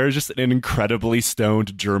 and there's just an incredibly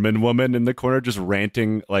stoned German woman in the corner, just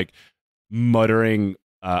ranting, like muttering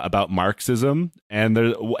about Marxism, and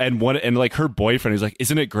like her boyfriend is like,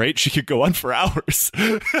 "Isn't it great? She could go on for hours."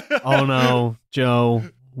 Oh no, Joe!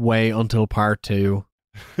 Wait until part 2.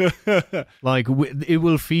 Like, it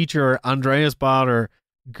will feature Andreas Baader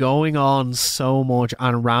going on so much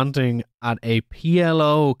and ranting at a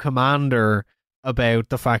PLO commander about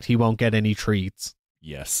the fact he won't get any treats.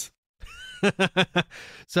 Yes.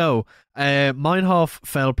 So, Meinhof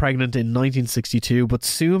fell pregnant in 1962, but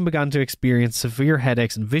soon began to experience severe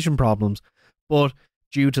headaches and vision problems. But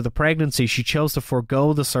due to the pregnancy, she chose to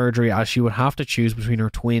forego the surgery as she would have to choose between her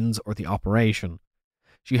twins or the operation.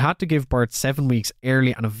 She had to give birth 7 weeks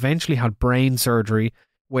early and eventually had brain surgery,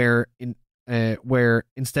 where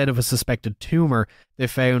instead of a suspected tumour, they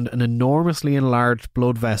found an enormously enlarged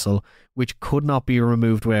blood vessel which could not be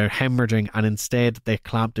removed without hemorrhaging, and instead they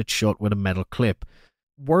clamped it shut with a metal clip.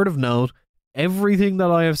 Word of note, everything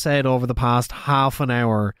that I have said over the past half an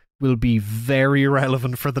hour will be very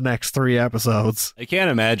relevant for the next 3 episodes. I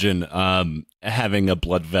can't imagine having a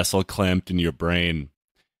blood vessel clamped in your brain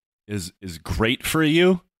is great for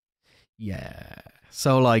you. Yeah.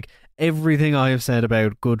 So, like, everything I have said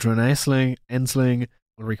about Gudrun Ensling,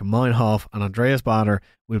 Ulrika Meinhof, and Andreas Baader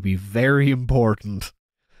will be very important.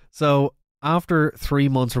 So, after 3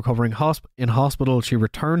 months recovering in hospital, she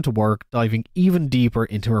returned to work, diving even deeper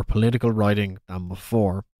into her political writing than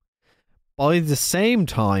before. By the same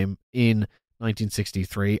time, in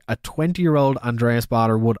 1963, a 20-year-old Andreas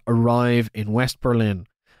Baader would arrive in West Berlin.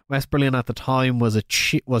 West Berlin at the time was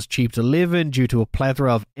cheap to live in due to a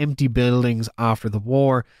plethora of empty buildings after the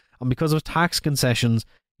war, and because of tax concessions,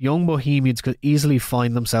 young bohemians could easily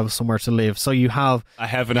find themselves somewhere to live. So you have... I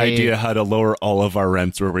have an idea how to lower all of our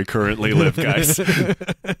rents where we currently live, guys.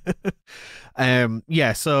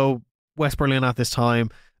 So West Berlin at this time,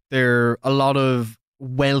 a lot of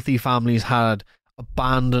wealthy families had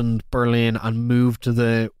abandoned Berlin and moved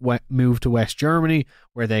to West Germany,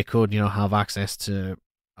 where they could, have access to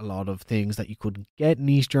a lot of things that you couldn't get in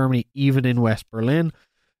East Germany, even in West Berlin.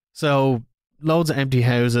 So loads of empty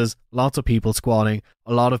houses, lots of people squatting,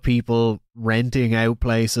 a lot of people renting out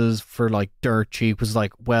places for like dirt cheap. It was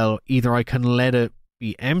like, well, either I can let it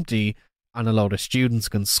be empty and a load of students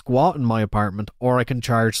can squat in my apartment, or I can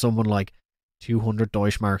charge someone like 200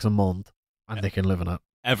 Deutschmarks a month and they can live in it.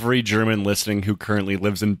 Every German listening who currently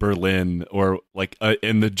lives in Berlin or like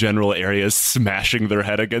in the general area is smashing their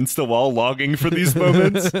head against the wall, longing for these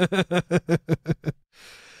moments.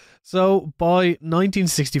 So by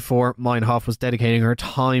 1964, Meinhof was dedicating her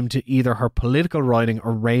time to either her political writing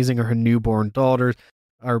or raising her newborn daughters,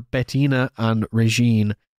 Bettina and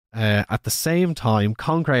Regine. At the same time,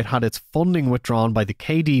 Concrete had its funding withdrawn by the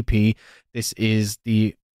KDP. This is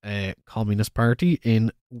the Communist Party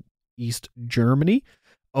in East Germany,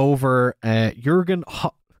 over Jürgen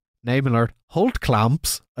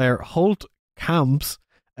Holtkamp's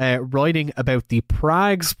writing about the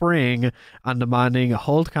Prague Spring and demanding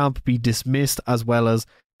Holtkamp be dismissed, as well as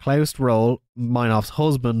Klaus Rohl, Meinhof's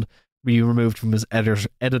husband, be removed from his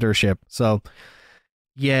editorship. So,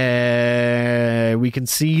 yeah, we can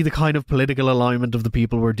see the kind of political alignment of the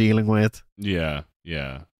people we're dealing with. Yeah.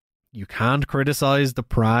 You can't criticize the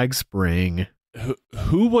Prague Spring.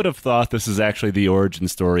 Who would have thought this is actually the origin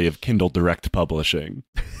story of Kindle Direct Publishing?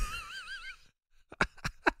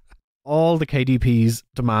 All the KDP's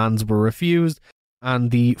demands were refused, and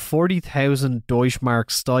the 40,000 Deutschmark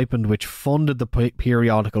stipend which funded the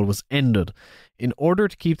periodical was ended. In order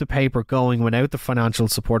to keep the paper going without the financial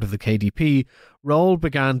support of the KDP, Rohl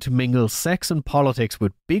began to mingle sex and politics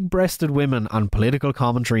with big-breasted women and political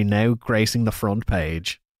commentary now gracing the front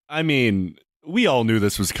page. I mean, we all knew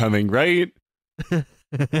this was coming, right?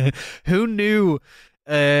 Who knew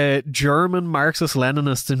German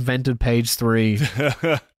Marxist-Leninists invented page 3?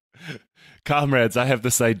 Comrades, I have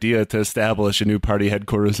this idea to establish a new party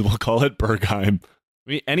headquarters. We'll call it Bergheim. I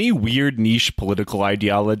mean, any weird niche political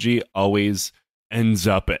ideology always ends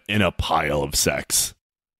up in a pile of sex.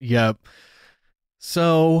 Yep.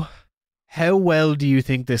 So, how well do you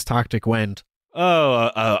think this tactic went? Oh,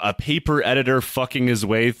 a paper editor fucking his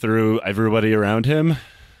way through everybody around him?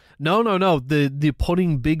 No. The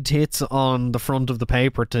putting big tits on the front of the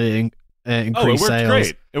paper to increase sales.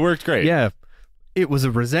 Great. It worked great. Yeah. It was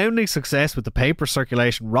a resounding success, with the paper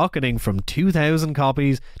circulation rocketing from 2,000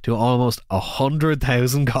 copies to almost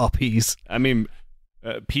 100,000 copies. I mean,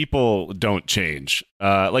 people don't change.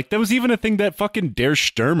 Like, that was even a thing that fucking Der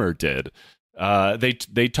Stürmer did.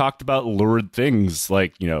 They talked about lurid things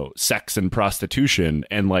like, sex and prostitution,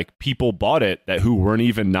 and like people bought it who weren't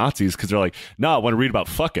even Nazis because they're like, nah, I want to read about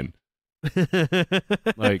fucking.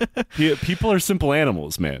 Like, people are simple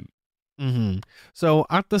animals, man. Mm-hmm. So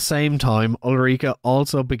at the same time, Ulrika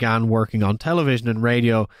also began working on television and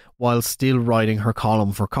radio while still writing her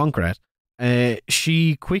column for Concrete.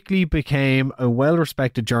 She quickly became a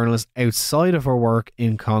well-respected journalist outside of her work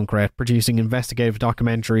in Concrete, producing investigative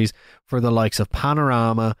documentaries for the likes of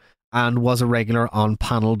Panorama, and was a regular on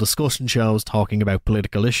panel discussion shows talking about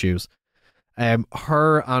political issues.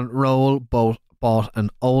 Her and Rohl bought an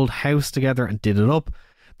old house together and did it up.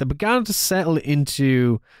 They began to settle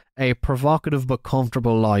into a provocative but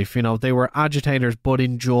comfortable life. You know, they were agitators but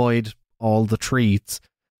enjoyed all the treats.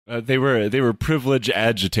 They were privilege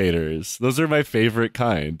agitators. Those are my favorite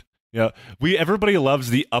kind. Yeah, everybody loves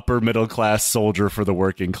the upper middle class soldier for the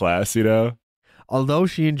working class, you know? Although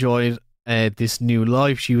she enjoyed this new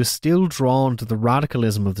life, she was still drawn to the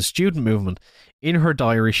radicalism of the student movement. In her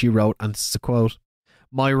diary, she wrote, and this is a quote,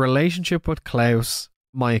 "My relationship with Klaus,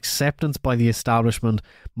 my acceptance by the establishment,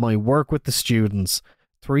 my work with the students,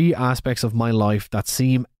 3 aspects of my life that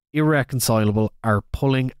seem irreconcilable are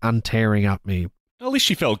pulling and tearing at me." At least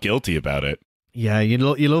she felt guilty about it. Yeah, you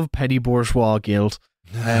love petty bourgeois guilt.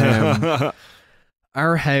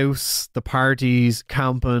 Our house, the parties,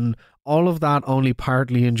 camping, all of that only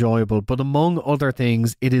partly enjoyable, but among other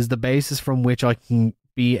things, it is the basis from which I can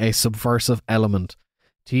be a subversive element.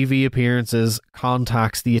 TV appearances,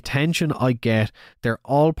 contacts, the attention I get, they're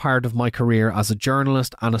all part of my career as a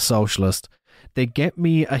journalist and a socialist. They get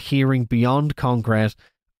me a hearing beyond concrete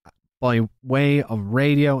by way of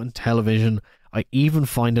radio and television. I even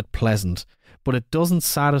find it pleasant, but it doesn't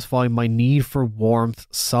satisfy my need for warmth,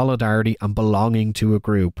 solidarity, and belonging to a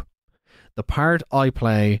group. The part I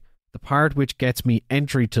play, the part which gets me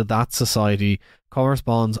entry to that society,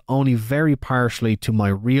 corresponds only very partially to my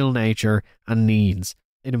real nature and needs.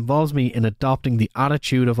 It involves me in adopting the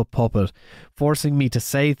attitude of a puppet, forcing me to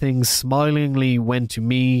say things smilingly when to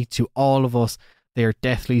me, to all of us, they are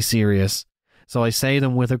deathly serious. So I say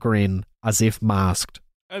them with a grin, as if masked.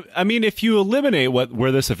 I mean, if you eliminate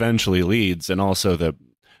where this eventually leads, and also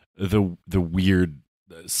the weird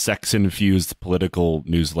sex-infused political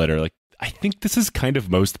newsletter, like, I think this is kind of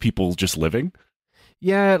most people just living.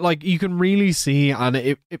 Yeah, like, you can really see, and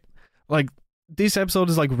it like, this episode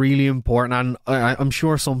is, like, really important, and I'm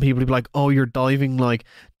sure some people will be like, oh, you're diving, like,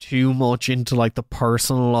 too much into, like, the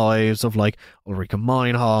personal lives of, like, Ulrika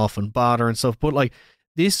Meinhof and Baader and stuff, but, like,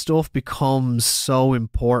 this stuff becomes so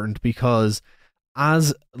important because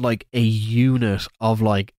as, like, a unit of,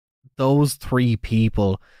 like, those 3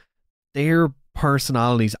 people, their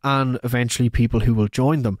personalities and eventually people who will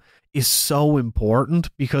join them is so important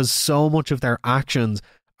because so much of their actions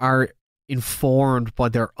are informed by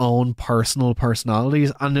their own personal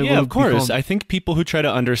personalities. And yeah, of course. I think people who try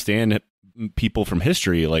to understand people from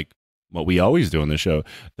history, like what we always do on the show,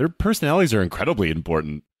 their personalities are incredibly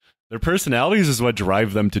important. Their personalities is what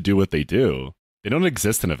drive them to do what they do. They don't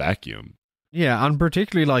exist in a vacuum. Yeah, and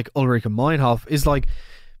particularly, like, Ulrika Meinhof is, like,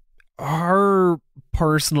 her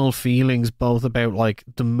personal feelings both about, like,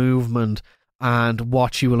 the movement and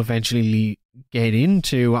what she will eventually get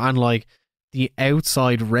into and, like, the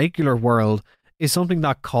outside regular world is something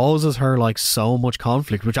that causes her, like, so much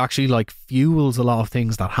conflict, which actually, like, fuels a lot of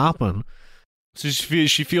things that happen. So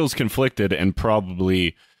she feels conflicted and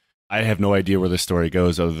probably, I have no idea where the story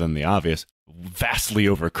goes other than the obvious, vastly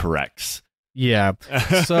overcorrects. Yeah.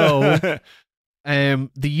 So, the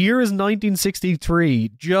year is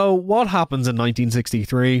 1963. Joe, what happens in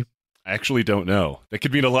 1963? I actually don't know. That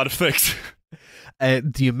could mean a lot of things.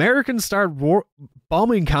 The Americans start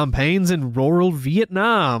bombing campaigns in rural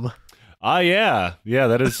Vietnam. Yeah,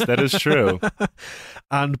 that is true.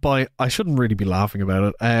 And I shouldn't really be laughing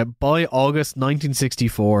about it. By August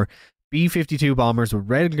 1964, B-52 bombers would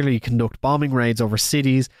regularly conduct bombing raids over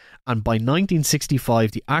cities, and by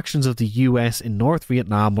 1965, the actions of the US in North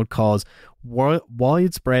Vietnam would cause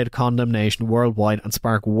widespread condemnation worldwide and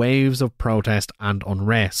spark waves of protest and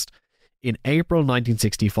unrest. In April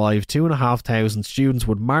 1965, 2,500 students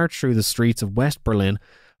would march through the streets of West Berlin,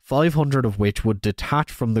 500 of which would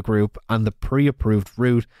detach from the group and the pre-approved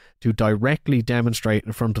route to directly demonstrate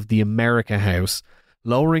in front of the America House,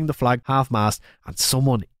 lowering the flag half-mast and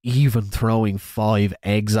someone even throwing 5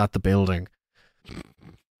 eggs at the building.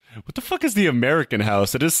 What the fuck is the American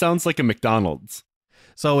House? It just sounds like a McDonald's.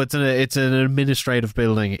 So it's an administrative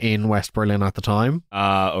building in West Berlin at the time.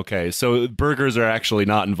 Okay. So burgers are actually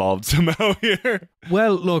not involved somehow here.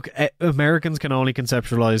 Well, look, Americans can only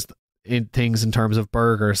conceptualize things in terms of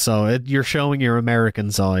burgers, so you're showing your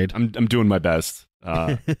American side. I'm doing my best.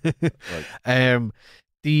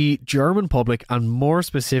 The German public, and more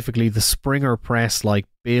specifically the Springer press like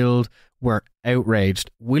Bild, were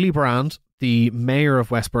outraged. Willy Brandt, the mayor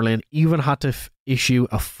of West Berlin, even had to issue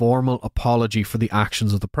a formal apology for the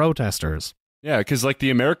actions of the protesters. Yeah, because, like,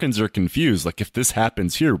 the Americans are confused. Like, if this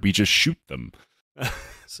happens here, we just shoot them.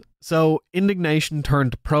 So indignation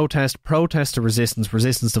turned to protest to resistance,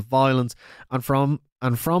 resistance to violence, and from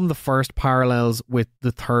the first parallels with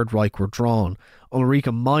the Third Reich were drawn.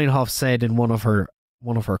 Ulrika Meinhof said in one of her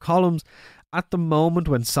columns, at the moment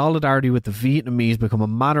when solidarity with the Vietnamese become a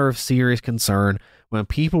matter of serious concern, when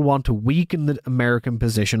people want to weaken the American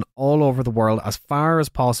position all over the world as far as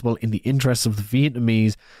possible in the interests of the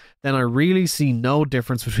Vietnamese, then I really see no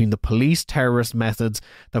difference between the police terrorist methods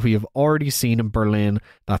that we have already seen in Berlin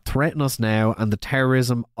that threaten us now and the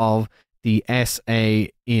terrorism of the SA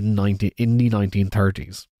in the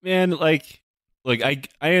 1930s. Man, I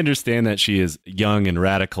understand that she is young and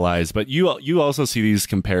radicalized, but you also see these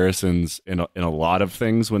comparisons in a lot of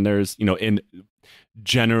things when there's, in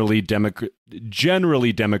generally democratic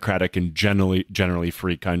and generally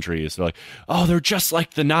free countries. They're like, oh, they're just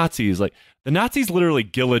like the Nazis. Like, the Nazis literally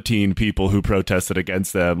guillotined people who protested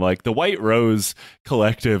against them. Like, the White Rose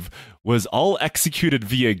Collective was all executed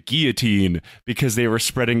via guillotine because they were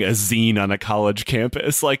spreading a zine on a college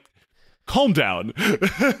campus. Like, calm down.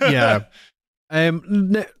 Yeah.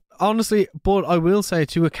 Honestly, but I will say,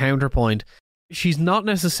 to a counterpoint, she's not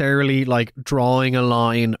necessarily like drawing a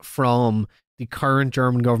line from the current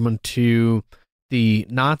German government to the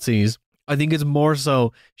Nazis. I think it's more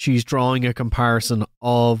so she's drawing a comparison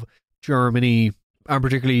of Germany, and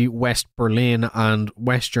particularly West Berlin and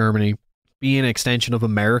West Germany, being an extension of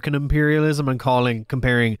American imperialism, and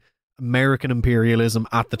comparing American imperialism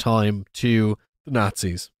at the time to the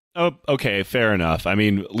Nazis. Oh, okay, fair enough. I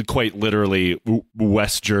mean, quite literally,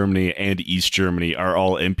 West Germany and East Germany are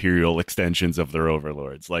all imperial extensions of their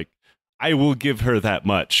overlords. Like, I will give her that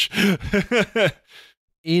much.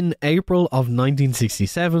 In April of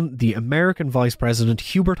 1967, the American Vice President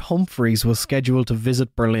Hubert Humphreys was scheduled to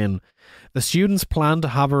visit Berlin. The students planned to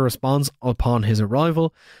have a response upon his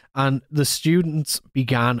arrival, and the students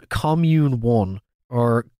began Commune 1,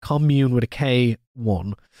 or Commune with a K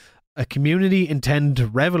 1. A community intended to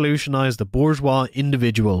revolutionize the bourgeois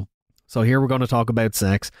individual. So here we're going to talk about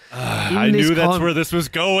sex. I knew that's where this was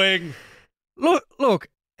going. Look,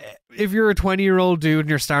 if you're a 20-year-old dude and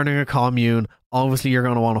you're starting a commune, obviously you're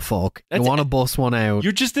going to want to fuck. You want to bust one out.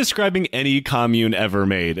 You're just describing any commune ever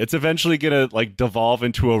made. It's eventually going to devolve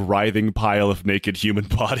into a writhing pile of naked human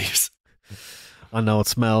bodies. I know, it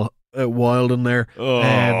smells wild in there.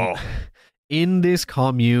 Oh. In this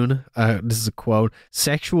commune, this is a quote,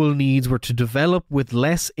 sexual needs were to develop with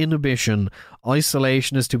less inhibition,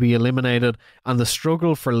 isolation is to be eliminated, and the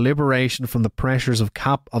struggle for liberation from the pressures of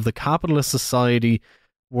the capitalist society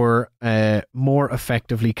were more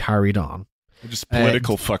effectively carried on. Just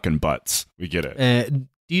political fucking butts. We get it.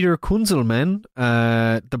 Dieter Kunzelmann,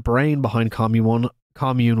 the brain behind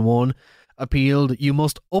Commune 1, appealed, you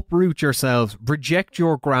must uproot yourselves, reject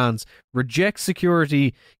your grants, reject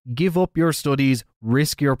security, give up your studies,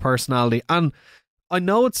 risk your personality. And I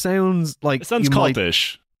know it sounds like... It sounds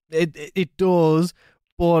cultish. It does,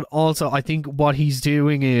 but also I think what he's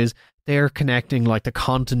doing is they're connecting like the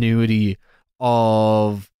continuity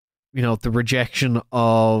of, the rejection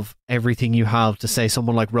of everything you have to, say,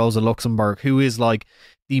 someone like Rosa Luxemburg, who is like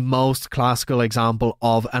the most classical example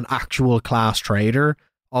of an actual class trader,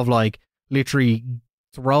 of like literally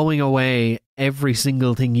throwing away every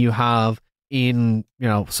single thing you have in,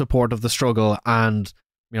 support of the struggle. And,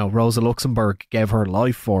 Rosa Luxemburg gave her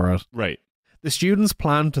life for it. Right. The students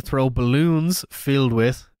planned to throw balloons filled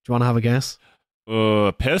with, do you want to have a guess?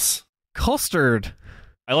 Piss? Custard.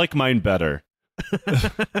 I like mine better.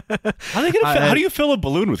 How do you fill a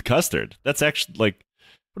balloon with custard? That's actually like...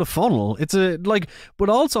 But a funnel. It's but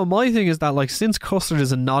also my thing is that since custard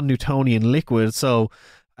is a non-Newtonian liquid, so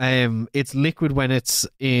it's liquid when it's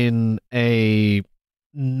in a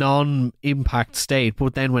non-impact state,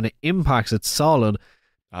 but then when it impacts, it's solid.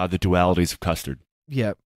 The dualities of custard.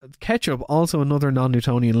 Yeah. Ketchup, also another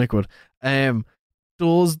non-Newtonian liquid.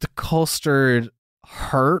 Does the custard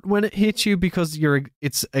hurt when it hits you because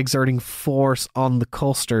it's exerting force on the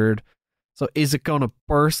custard? So is it going to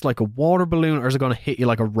burst like a water balloon, or is it going to hit you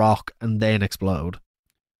like a rock and then explode?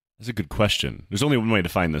 That's a good question. There's only one way to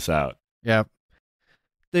find this out. Yeah.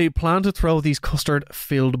 They planned to throw these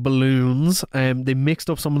custard-filled balloons. They mixed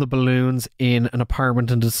up some of the balloons in an apartment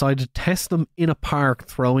and decided to test them in a park,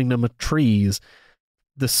 throwing them at trees.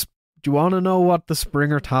 Do you want to know what the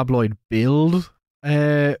Springer tabloid Bild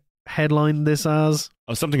headlined this as?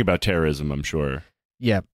 Oh, something about terrorism, I'm sure.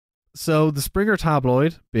 Yeah. So the Springer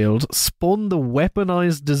tabloid Bild spun the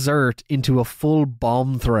weaponized dessert into a full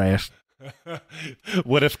bomb threat.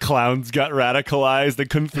 What if clowns got radicalized? They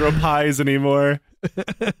couldn't throw pies anymore.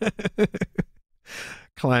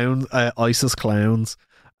 Clowns, ISIS clowns.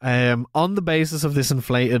 On the basis of this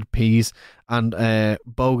inflated piece and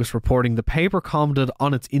bogus reporting, the paper commented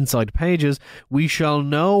on its inside pages, "We shall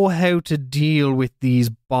know how to deal with these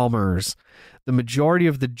bombers. The majority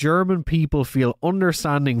of the German people feel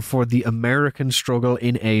understanding for the American struggle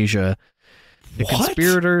in Asia. The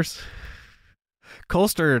conspirators...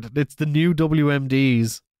 Custard, it's the new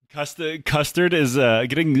WMDs. Custard is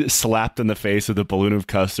getting slapped in the face with a balloon of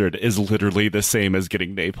custard is literally the same as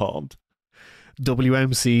getting napalmed.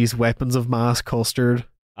 WMCs, weapons of mass custard.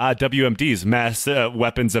 WMDs, mass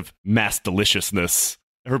weapons of mass deliciousness.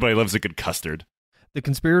 Everybody loves a good custard. The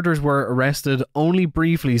conspirators were arrested only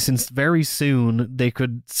briefly, since very soon they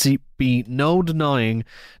could be no denying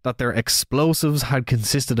that their explosives had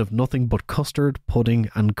consisted of nothing but custard, pudding,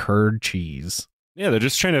 and curd cheese. Yeah,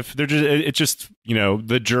 it's just,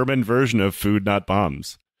 the German version of food, not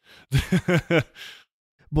bombs.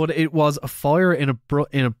 But it was a fire in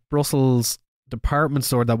a Brussels department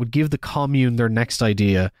store that would give the commune their next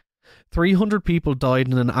idea. 300 people died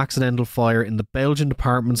in an accidental fire in the Belgian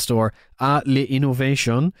department store at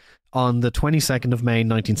l'Innovation on the 22nd of May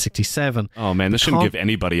 1967. Oh man, this shouldn't give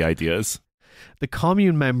anybody ideas. The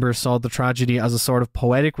commune members saw the tragedy as a sort of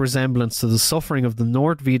poetic resemblance to the suffering of the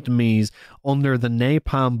North Vietnamese under the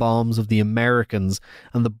napalm bombs of the Americans,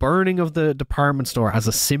 and the burning of the department store as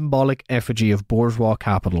a symbolic effigy of bourgeois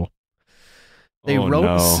capital.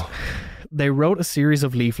 They wrote a series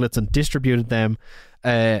of leaflets and distributed them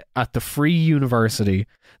at the Free University.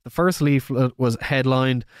 The first leaflet was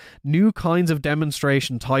headlined "New Kinds of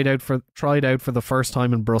Demonstration tried out for the first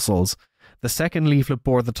time in Brussels." The second leaflet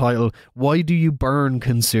bore the title, "Why Do You Burn,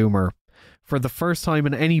 Consumer?" For the first time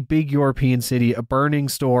in any big European city, a burning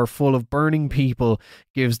store full of burning people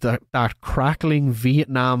gives that crackling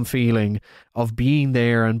Vietnam feeling of being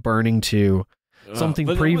there and burning too.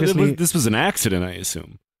 This was an accident, I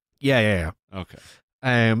assume. Yeah. Okay.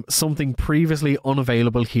 Something previously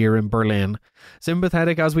unavailable here in Berlin.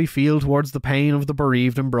 Sympathetic as we feel towards the pain of the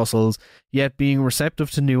bereaved in Brussels, yet being receptive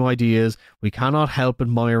to new ideas, we cannot help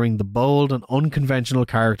admiring the bold and unconventional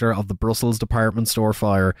character of the Brussels department store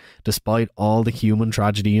fire, despite all the human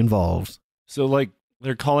tragedy involved. So,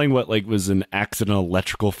 they're calling what, was an accidental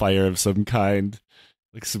electrical fire of some kind,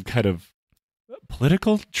 some kind of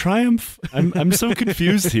political triumph? I'm so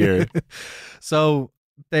confused here. So...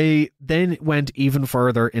 they then went even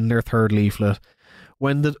further in their third leaflet.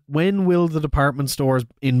 When will the department stores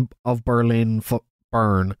of Berlin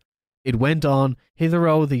burn? It went on,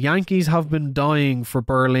 "Hitherto the Yankees have been dying for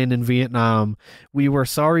Berlin in Vietnam. We were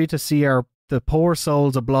sorry to see the poor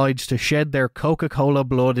souls obliged to shed their Coca-Cola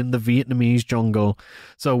blood in the Vietnamese jungle.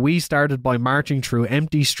 So we started by marching through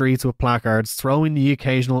empty streets with placards, throwing the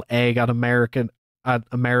occasional egg at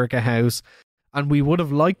America House, and we would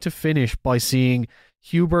have liked to finish by seeing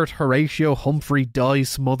Hubert Horatio Humphrey die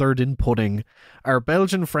smothered in pudding. Our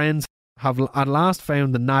Belgian friends have at last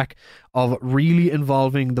found the knack of really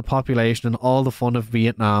involving the population in all the fun of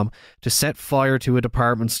Vietnam. To set fire to a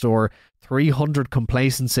department store, 300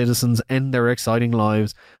 complacent citizens end their exciting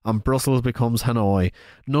lives, and Brussels becomes Hanoi.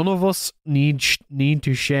 None of us need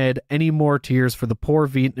to shed any more tears for the poor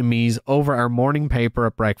Vietnamese over our morning paper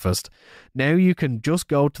at breakfast. Now you can just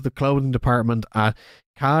go to the clothing department at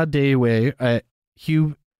Ca Dewey,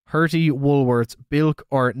 Hugh Hertie, Woolworths, Bilk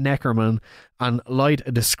or Neckerman, and light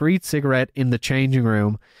a discreet cigarette in the changing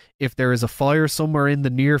room. If there is a fire somewhere in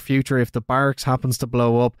the near future, if the barracks happens to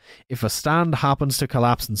blow up, if a stand happens to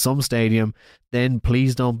collapse in some stadium, then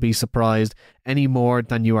please don't be surprised any more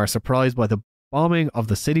than you are surprised by the bombing of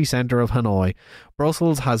the city centre of Hanoi.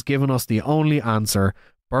 Brussels has given us the only answer: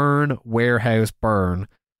 burn, warehouse, burn.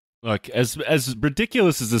 Look, as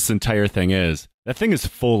ridiculous as this entire thing is, that thing is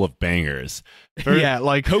full of bangers.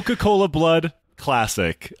 Coca-Cola blood,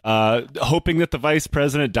 classic. Hoping that the vice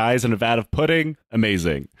president dies in a vat of pudding,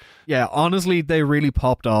 amazing. Yeah, honestly, they really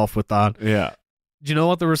popped off with that. Yeah. Do you know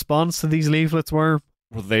what the response to these leaflets were?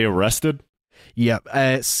 Were they arrested? Yeah.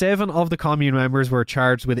 7 of the commune members were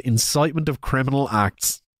charged with incitement of criminal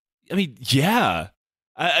acts. I mean, yeah.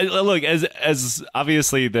 I look, as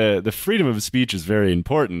obviously the freedom of speech is very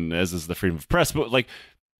important, as is the freedom of press, but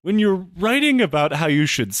when you're writing about how you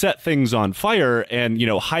should set things on fire and,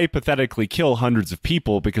 hypothetically kill hundreds of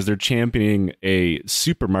people because they're championing a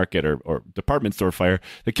supermarket or department store fire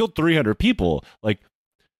that killed 300 people,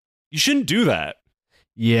 you shouldn't do that.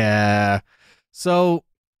 Yeah. So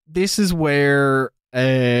this is where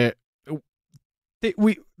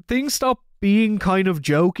things stop being kind of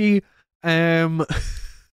jokey.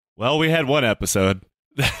 Well, we had one episode.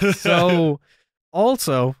 So,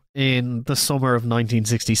 also in the summer of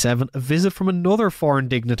 1967, a visit from another foreign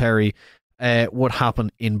dignitary would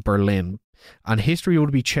happen in Berlin, and history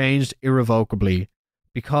would be changed irrevocably,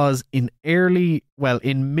 because in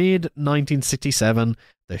mid-1967,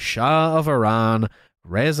 the Shah of Iran,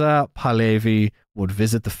 Reza Pahlavi, would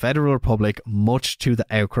visit the Federal Republic, much to the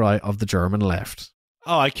outcry of the German left.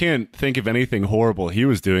 Oh, I can't think of anything horrible he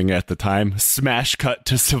was doing at the time. Smash cut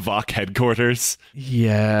to Savak headquarters.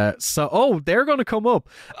 Yeah. So, they're going to come up.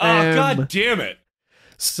 Oh, God damn it.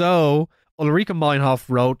 So, Ulrika Meinhof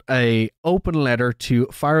wrote a open letter to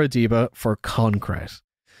Faradiba for concrete.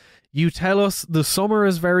 You tell us the summer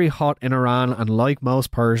is very hot in Iran, and like most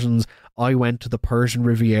Persians, I went to the Persian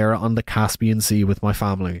Riviera on the Caspian Sea with my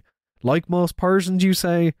family. Like most Persians, you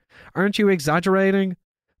say? Aren't you exaggerating?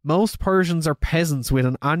 Most Persians are peasants with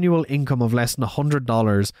an annual income of less than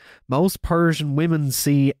 $100. Most Persian women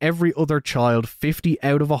see every other child, 50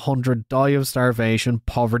 out of 100, die of starvation,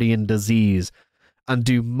 poverty and disease. And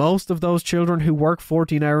do most of those children who work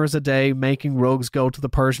 14 hours a day making rugs go to the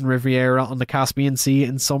Persian Riviera on the Caspian Sea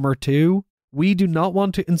in summer too? We do not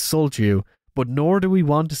want to insult you, but nor do we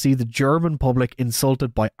want to see the German public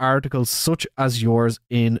insulted by articles such as yours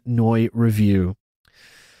in Neue Review.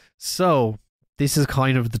 So, this is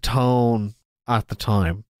kind of the tone at the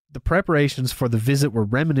time. The preparations for the visit were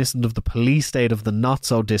reminiscent of the police state of the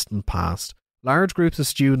not-so-distant past. Large groups of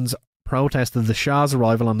students protested the Shah's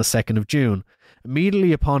arrival on the 2nd of June.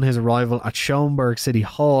 Immediately upon his arrival at Schönberg City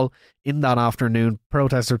Hall in that afternoon,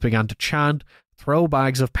 protesters began to chant, throw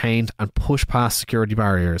bags of paint, and push past security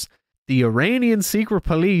barriers. The Iranian secret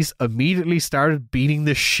police immediately started beating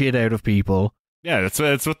the shit out of people. Yeah,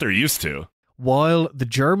 that's what they're used to. While the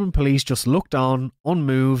German police just looked on,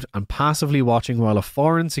 unmoved, and passively watching while a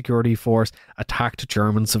foreign security force attacked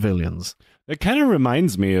German civilians. It kind of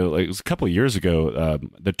reminds me, like it was a couple of years ago,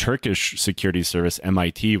 the Turkish security service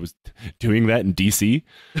MIT was doing that in DC.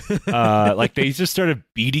 Like they just started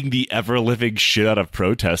beating the ever-living shit out of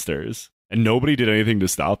protesters, and nobody did anything to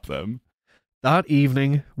stop them. That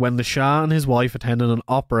evening, when the Shah and his wife attended the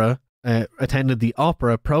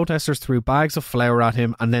opera, protesters threw bags of flour at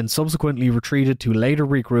him and then subsequently retreated to later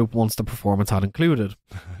regroup once the performance had concluded.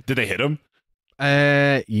 Did they hit him?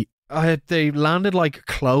 They landed like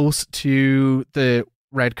close to the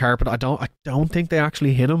red carpet. I don't think they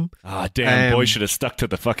actually hit him. Ah, damn! Boy should have stuck to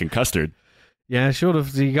the fucking custard. Yeah, should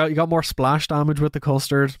have. You got more splash damage with the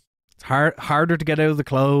custard. It's harder to get out of the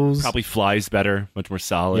clothes. Probably flies better, much more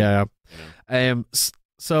solid. Yeah.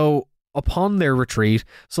 So upon their retreat,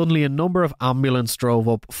 suddenly a number of ambulances drove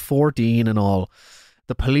up, 14 in all.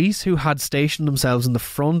 The police, who had stationed themselves in the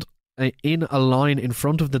front, in a line in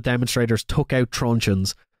front of the demonstrators, took out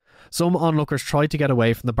truncheons. Some onlookers tried to get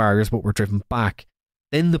away from the barriers but were driven back.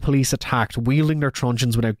 Then the police attacked, wielding their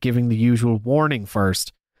truncheons without giving the usual warning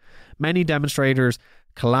first. Many demonstrators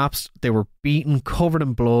collapsed. They were beaten, covered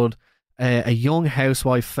in blood. A young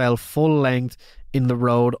housewife fell full length in the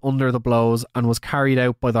road under the blows and was carried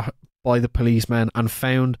out by the policemen, and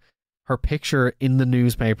found her picture in the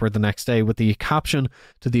newspaper the next day with the caption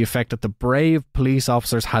to the effect that the brave police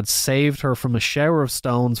officers had saved her from a shower of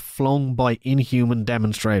stones flung by inhuman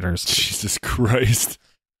demonstrators. Jesus Christ.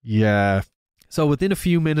 Yeah. So within a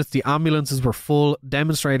few minutes, the ambulances were full.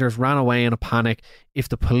 Demonstrators ran away in a panic if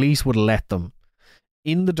the police would let them.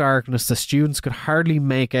 In the darkness, the students could hardly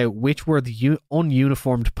make out which were the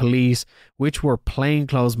ununiformed police, which were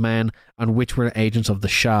plainclothes men, and which were agents of the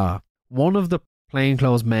Shah. One of the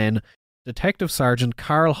plainclothes men, Detective Sergeant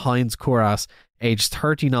Karl-Heinz Kuras, aged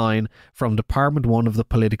 39, from Department 1 of the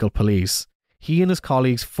Political Police. He and his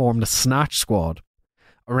colleagues formed a snatch squad.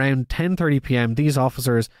 Around 10:30 p.m, these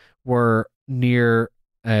officers were near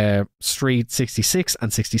Street 66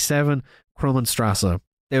 and 67, Krummenstrasse.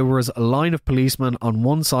 There was a line of policemen on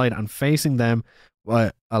one side, and facing them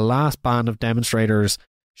a last band of demonstrators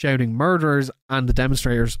shouting murderers, and the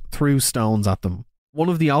demonstrators threw stones at them. One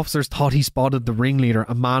of the officers thought he spotted the ringleader,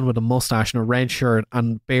 a man with a mustache and a red shirt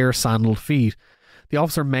and bare sandaled feet. The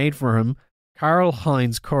officer made for him.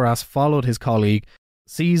 Karl-Heinz Kuras followed his colleague,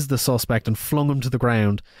 seized the suspect and flung him to the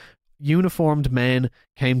ground. Uniformed men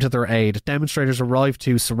came to their aid. Demonstrators arrived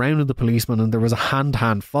too, surrounded the policeman, and there was a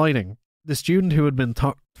hand-to-hand fighting. The student who had been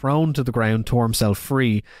thrown to the ground tore himself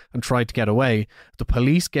free and tried to get away. The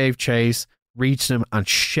police gave chase, reached him, and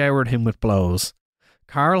showered him with blows.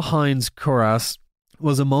 Karl-Heinz Kuras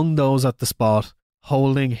was among those at the spot,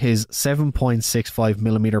 holding his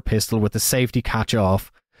 7.65mm pistol with the safety catch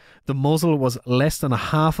off. The muzzle was less than a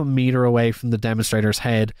half a metre away from the demonstrator's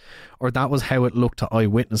head, or that was how it looked to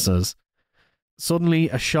eyewitnesses. Suddenly,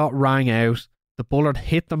 a shot rang out. The bullet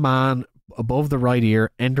hit the man above the right ear,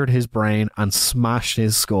 entered his brain, and smashed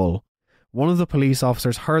his skull. One of the police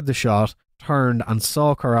officers heard the shot, turned, and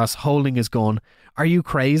saw Kuras holding his gun. "Are you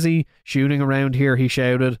crazy? Shooting around here?" he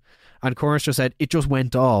shouted. And Kuras just said, "It just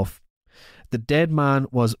went off." The dead man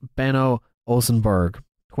was Benno Osenberg,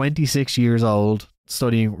 26 years old,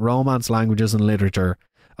 studying Romance languages and literature.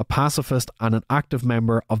 a pacifist and an active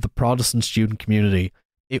member of the Protestant student community.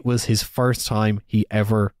 It was his first time he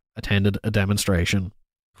ever attended a demonstration.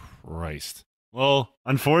 Christ. Well,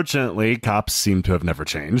 unfortunately, cops seem to have never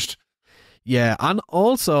changed. Yeah, and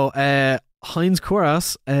also Heinz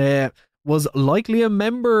Kurras was likely a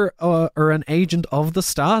member or an agent of the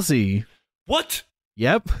Stasi. What?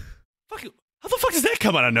 Yep. How the fuck does that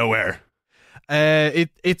come out of nowhere?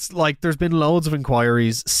 It's like there's been loads of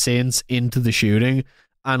inquiries since into the shooting,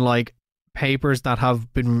 and like papers that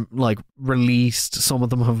have been like released, some of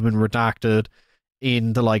them have been redacted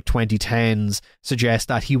in the like 2010s, suggest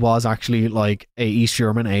that he was actually like a East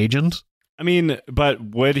German agent. I mean, but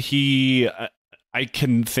would he? I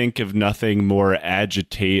can think of nothing more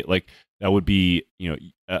that would be,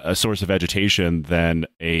 a source of agitation than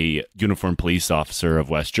a uniformed police officer of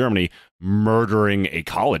West Germany murdering a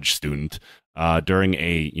college student during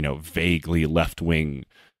a vaguely left-wing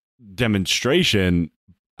demonstration.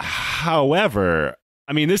 However,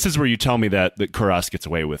 I mean, this is where you tell me that Kurras gets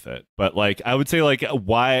away with it. But like, I would say like,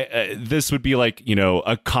 why this would be like,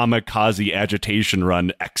 a kamikaze agitation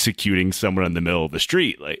run executing someone in the middle of the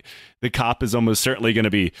street. Like, the cop is almost certainly going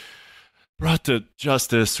to be brought to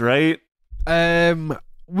justice, right?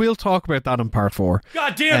 We'll talk about that in part 4.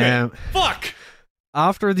 God damn it! Fuck!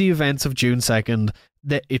 After the events of June 2nd,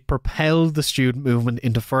 it propelled the student movement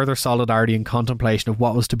into further solidarity and contemplation of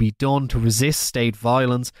what was to be done to resist state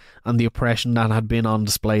violence and the oppression that had been on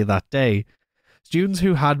display that day. Students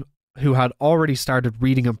who had already started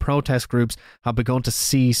reading in protest groups had begun to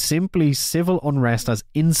see simply civil unrest as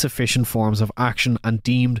insufficient forms of action and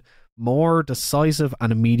deemed more decisive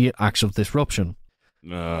and immediate acts of disruption.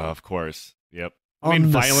 Of course. Yep. I mean,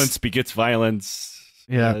 violence begets violence.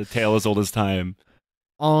 Yeah. Tale as old as time.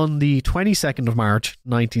 On the 22nd of March,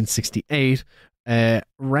 1968,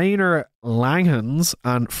 Rainer Langhans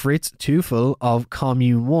and Fritz Teufel of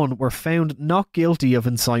Commune 1 were found not guilty of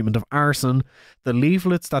incitement of arson. The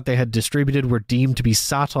leaflets that they had distributed were deemed to be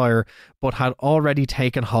satire, but had already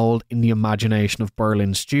taken hold in the imagination of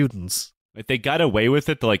Berlin students. Like, they got away with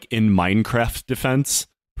it, like, in Minecraft defense?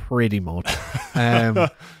 Pretty much.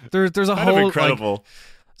 There's a kind whole... of incredible. Like,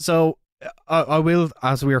 so... I will,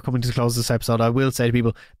 as we are coming to close this episode, I will say to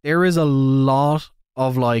people, there is a lot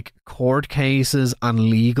of like court cases and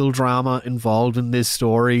legal drama involved in this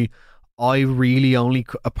story. I really only,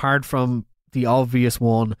 apart from the obvious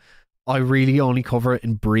one, I really only cover it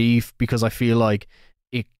in brief because I feel like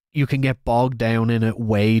you can get bogged down in it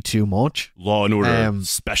way too much. Law and Order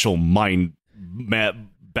Special Baader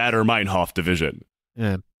Meinhof Division.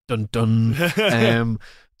 Yeah, dun dun.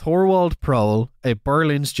 Thorwald Prohl, a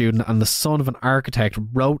Berlin student and the son of an architect,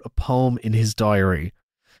 wrote a poem in his diary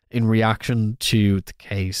in reaction to the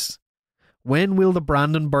case. When will the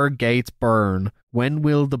Brandenburg gates burn? When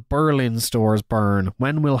will the Berlin stores burn?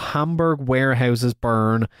 When will Hamburg warehouses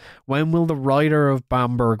burn? When will the rider of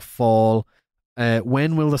Bamberg fall?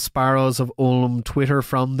 When will the sparrows of Ulm twitter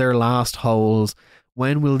from their last holes?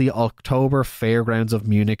 When will the October fairgrounds of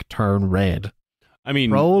Munich turn red? I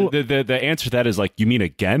mean, the answer to that is like, you mean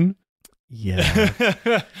again?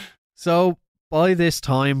 Yeah. So, by this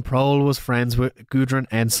time, Prohl was friends with Gudrun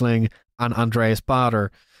Ensling and Andreas Baader.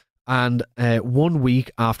 And 1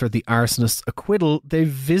 week after the arsonist's acquittal, they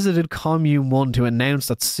visited Commune 1 to announce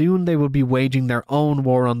that soon they would be waging their own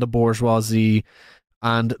war on the bourgeoisie.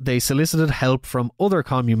 And they solicited help from other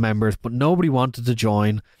Commune members, but nobody wanted to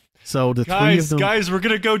join. So the three of them... Guys, we're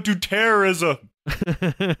going to go do terrorism.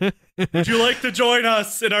 Would you like to join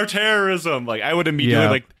us in our terrorism? Like, I would immediately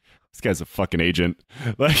like, this guy's a fucking agent.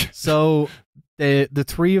 Like, so the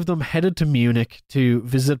three of them headed to Munich to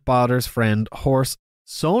visit Baader's friend Horst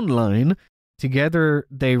Sohnlein. Together,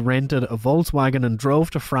 they rented a Volkswagen and drove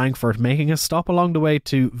to Frankfurt, making a stop along the way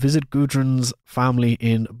to visit Gudrun's family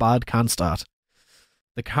in Bad Cannstatt.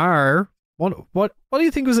 The car. What do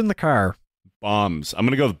you think was in the car? Bombs. I'm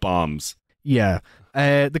gonna go with bombs. Yeah.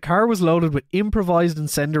 The car was loaded with improvised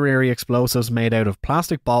incendiary explosives made out of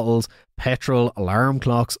plastic bottles, petrol, alarm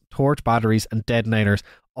clocks, torch batteries, and detonators,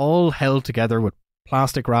 all held together with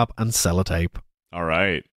plastic wrap and sellotape. All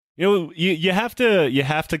right. You have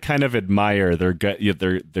to kind of admire their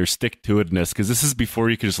stick-to-itness, because this is before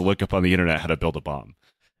you could just look up on the internet how to build a bomb.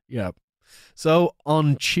 Yeah. So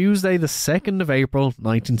on Tuesday, the 2nd of April,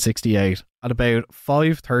 1968, at about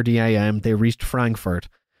 5:30 a.m., they reached Frankfurt.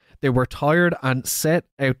 They were tired and set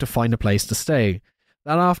out to find a place to stay.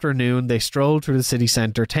 That afternoon, they strolled through the city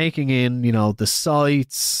centre, taking in, the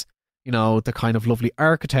sights, the kind of lovely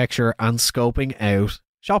architecture, and scoping out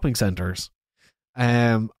shopping centres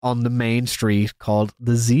on the main street called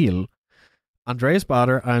the Ziel. Andreas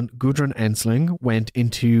Baader and Gudrun Ensling went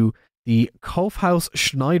into The Kaufhaus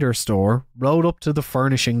Schneider store rode up to the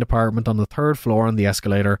furnishing department on the third floor on the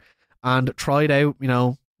escalator and tried out,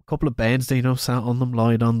 a couple of beds. They, sat on them,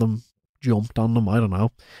 lied on them, jumped on them, I don't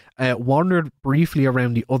know. Wandered briefly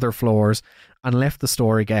around the other floors and left the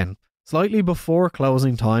store again. Slightly before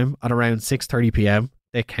closing time, at around 6:30 p.m,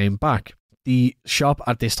 they came back. The shop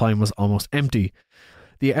at this time was almost empty.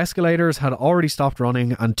 The escalators had already stopped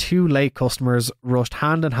running and two late customers rushed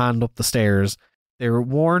hand in hand up the stairs. Their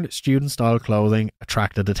worn student-style clothing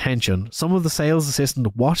attracted attention. Some of the sales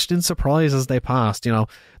assistants watched in surprise as they passed.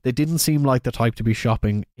 They didn't seem like the type to be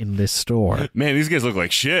shopping in this store. Man, these guys look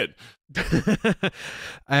like shit. The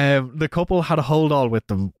couple had a hold-all with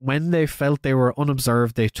them. When they felt they were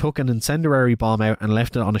unobserved, they took an incendiary bomb out and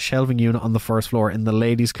left it on a shelving unit on the first floor in the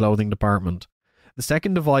ladies' clothing department. The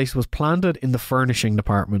second device was planted in the furnishing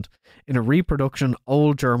department, in a reproduction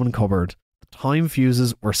old German cupboard. The time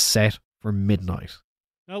fuses were set for midnight.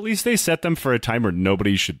 At least they set them for a time where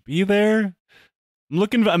nobody should be there.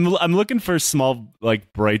 I'm looking for small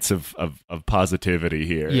brights of positivity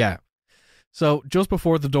here. Yeah. So just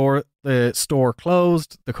before the store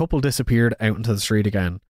closed, the couple disappeared out into the street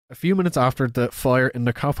again. A few minutes after the fire in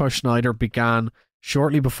the Kaufhaus Schneider began,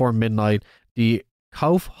 shortly before midnight, the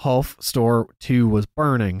Kaufhof store too was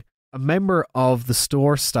burning. A member of the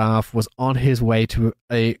store staff was on his way to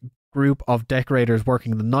a group of decorators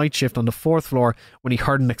working the night shift on the fourth floor when he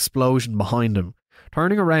heard an explosion behind him.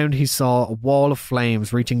 Turning around, he saw a wall of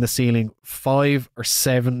flames reaching the ceiling 5 or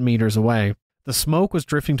 7 meters away. The smoke was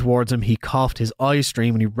drifting towards him. He coughed, his eyes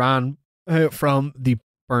streamed, and he ran from the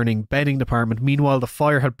burning bedding department. Meanwhile, the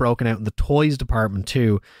fire had broken out in the toys department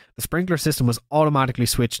too. The sprinkler system was automatically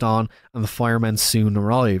switched on and the firemen soon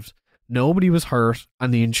arrived. Nobody was hurt,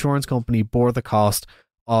 and the insurance company bore the cost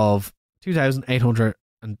of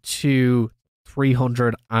 2,802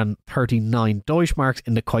 339 Deutschmarks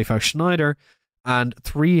in the Kaufhaus Schneider and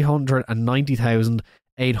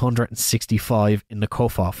 390,865 in the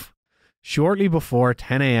Kaufhof. Shortly before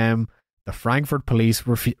 10 a.m, the Frankfurt police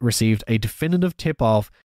received a definitive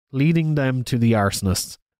tip-off leading them to the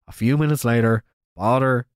arsonists. A few minutes later,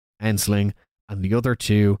 Baader, Ensling, and the other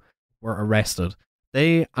two were arrested.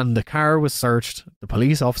 They and the car was searched. The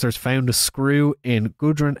police officers found a screw in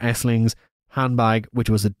Gudrun Essling's handbag, which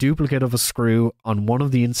was a duplicate of a screw on one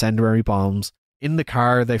of the incendiary bombs. In the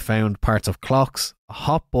car, they found parts of clocks, a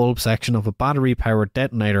hot bulb section of a battery-powered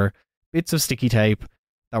detonator, bits of sticky tape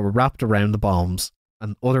that were wrapped around the bombs,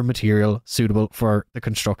 and other material suitable for the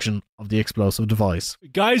construction of the explosive device.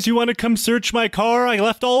 Guys, you want to come search my car? I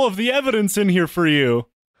left all of the evidence in here for you.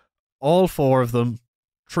 All four of them,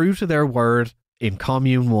 true to their word in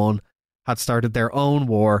Commune 1, had started their own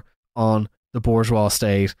war on the bourgeois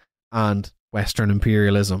state and Western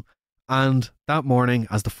imperialism. And that morning,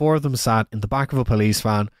 as the four of them sat in the back of a police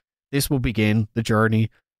van, this will begin the journey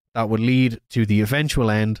that would lead to the eventual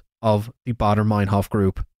end of the Baader Meinhof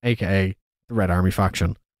group, aka the Red Army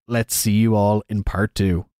faction. Let's see you all in part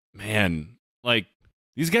 2. Man,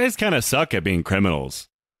 these guys kind of suck at being criminals.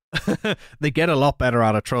 They get a lot better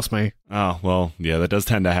at it, trust me. Oh, well, yeah, that does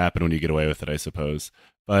tend to happen when you get away with it, I suppose.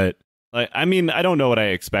 But, I don't know what I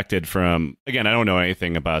expected from... Again, I don't know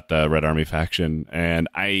anything about the Red Army faction, and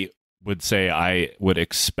I would say I would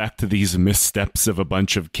expect these missteps of a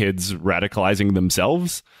bunch of kids radicalizing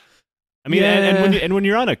themselves. And when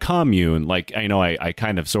you're on a commune, I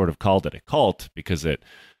kind of sort of called it a cult because it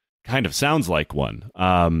kind of sounds like one.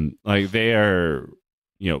 They are,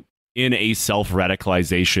 in a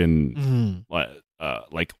self-radicalization,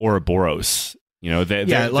 like Ouroboros.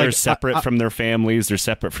 They're separate from their families. They're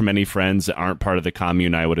separate from any friends that aren't part of the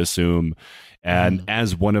commune, I would assume. And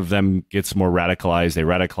as one of them gets more radicalized, they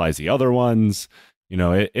radicalize the other ones.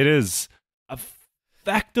 It is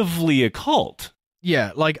effectively a cult.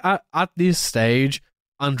 Yeah, at this stage,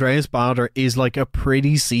 Andreas Baader is a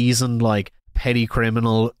pretty seasoned petty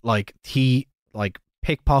criminal, pickpocketing,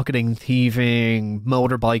 thieving,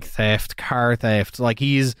 motorbike theft, car theft.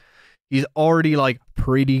 He's already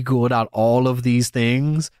pretty good at all of these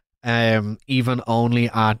things. Even only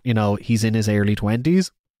at he's in his early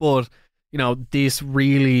 20s. But this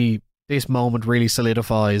moment really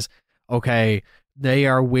solidifies. Okay, they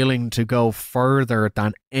are willing to go further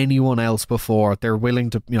than anyone else before. They're willing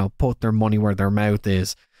to, put their money where their mouth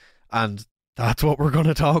is. And that's what we're going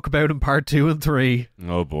to talk about in part 2 and 3.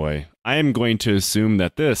 Oh boy. I am going to assume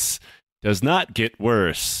that this does not get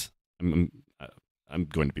worse. I'm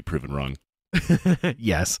going to be proven wrong.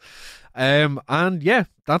 Yes. And yeah,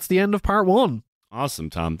 that's the end of part 1. Awesome,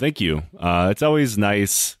 Tom. Thank you. It's always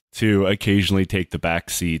nice to occasionally take the back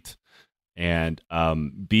seat and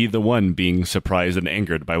be the one being surprised and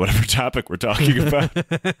angered by whatever topic we're talking about.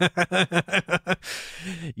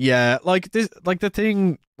 Yeah, like this, like the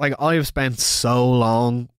thing, like I've spent so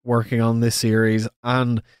long working on this series,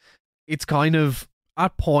 and it's kind of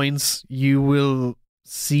at points you will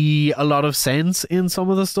see a lot of sense in some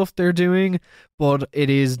of the stuff they're doing, but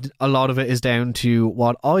a lot of it is down to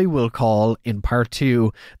what I will call in part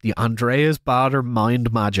 2 the Andreas Baader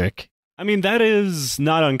mind magic. I mean, that is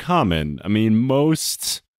not uncommon. I mean,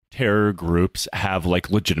 most terror groups have like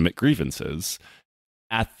legitimate grievances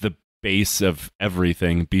at the base of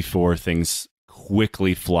everything before things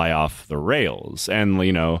quickly fly off the rails. And,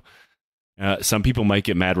 you know, some people might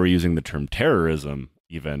get mad we're using the term terrorism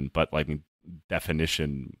even, but like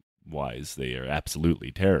definition wise, they are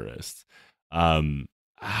absolutely terrorists.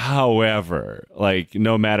 However, like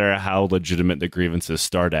no matter how legitimate the grievances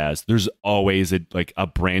start as, there's always a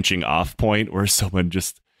branching off point where someone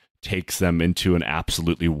just takes them into an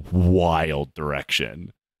absolutely wild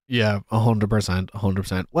direction. Yeah,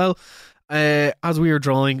 100%. Well, as we are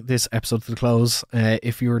drawing this episode to the close,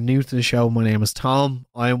 if you're new to the show, my name is Tom.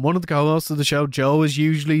 I am one of the co-hosts of the show. Joe is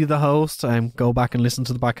usually the host. Go back and listen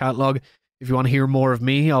to the back catalogue. If you want to hear more of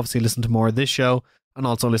me, obviously listen to more of this show, and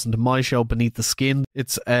also listen to my show, Beneath the Skin.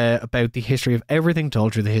 It's about the history of everything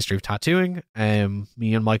told through the history of tattooing.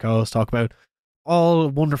 Me and my co-host talk about all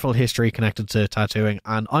wonderful history connected to tattooing,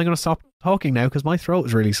 and I'm going to stop talking now because my throat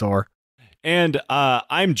is really sore. And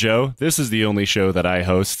I'm Joe. This is the only show that I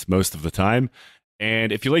host most of the time.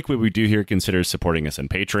 And if you like what we do here, consider supporting us on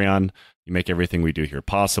Patreon. You make everything we do here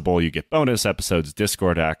possible. You get bonus episodes,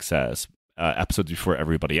 Discord access, episodes before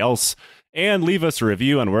everybody else, and leave us a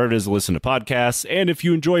review on where it is to listen to podcasts. And if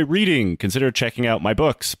you enjoy reading, consider checking out my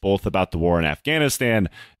books, both about the war in Afghanistan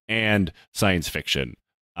and science fiction.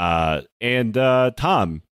 Tom,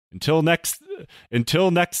 until next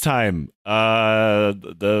time,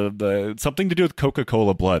 the something to do with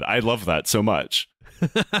Coca-Cola blood. I love that so much.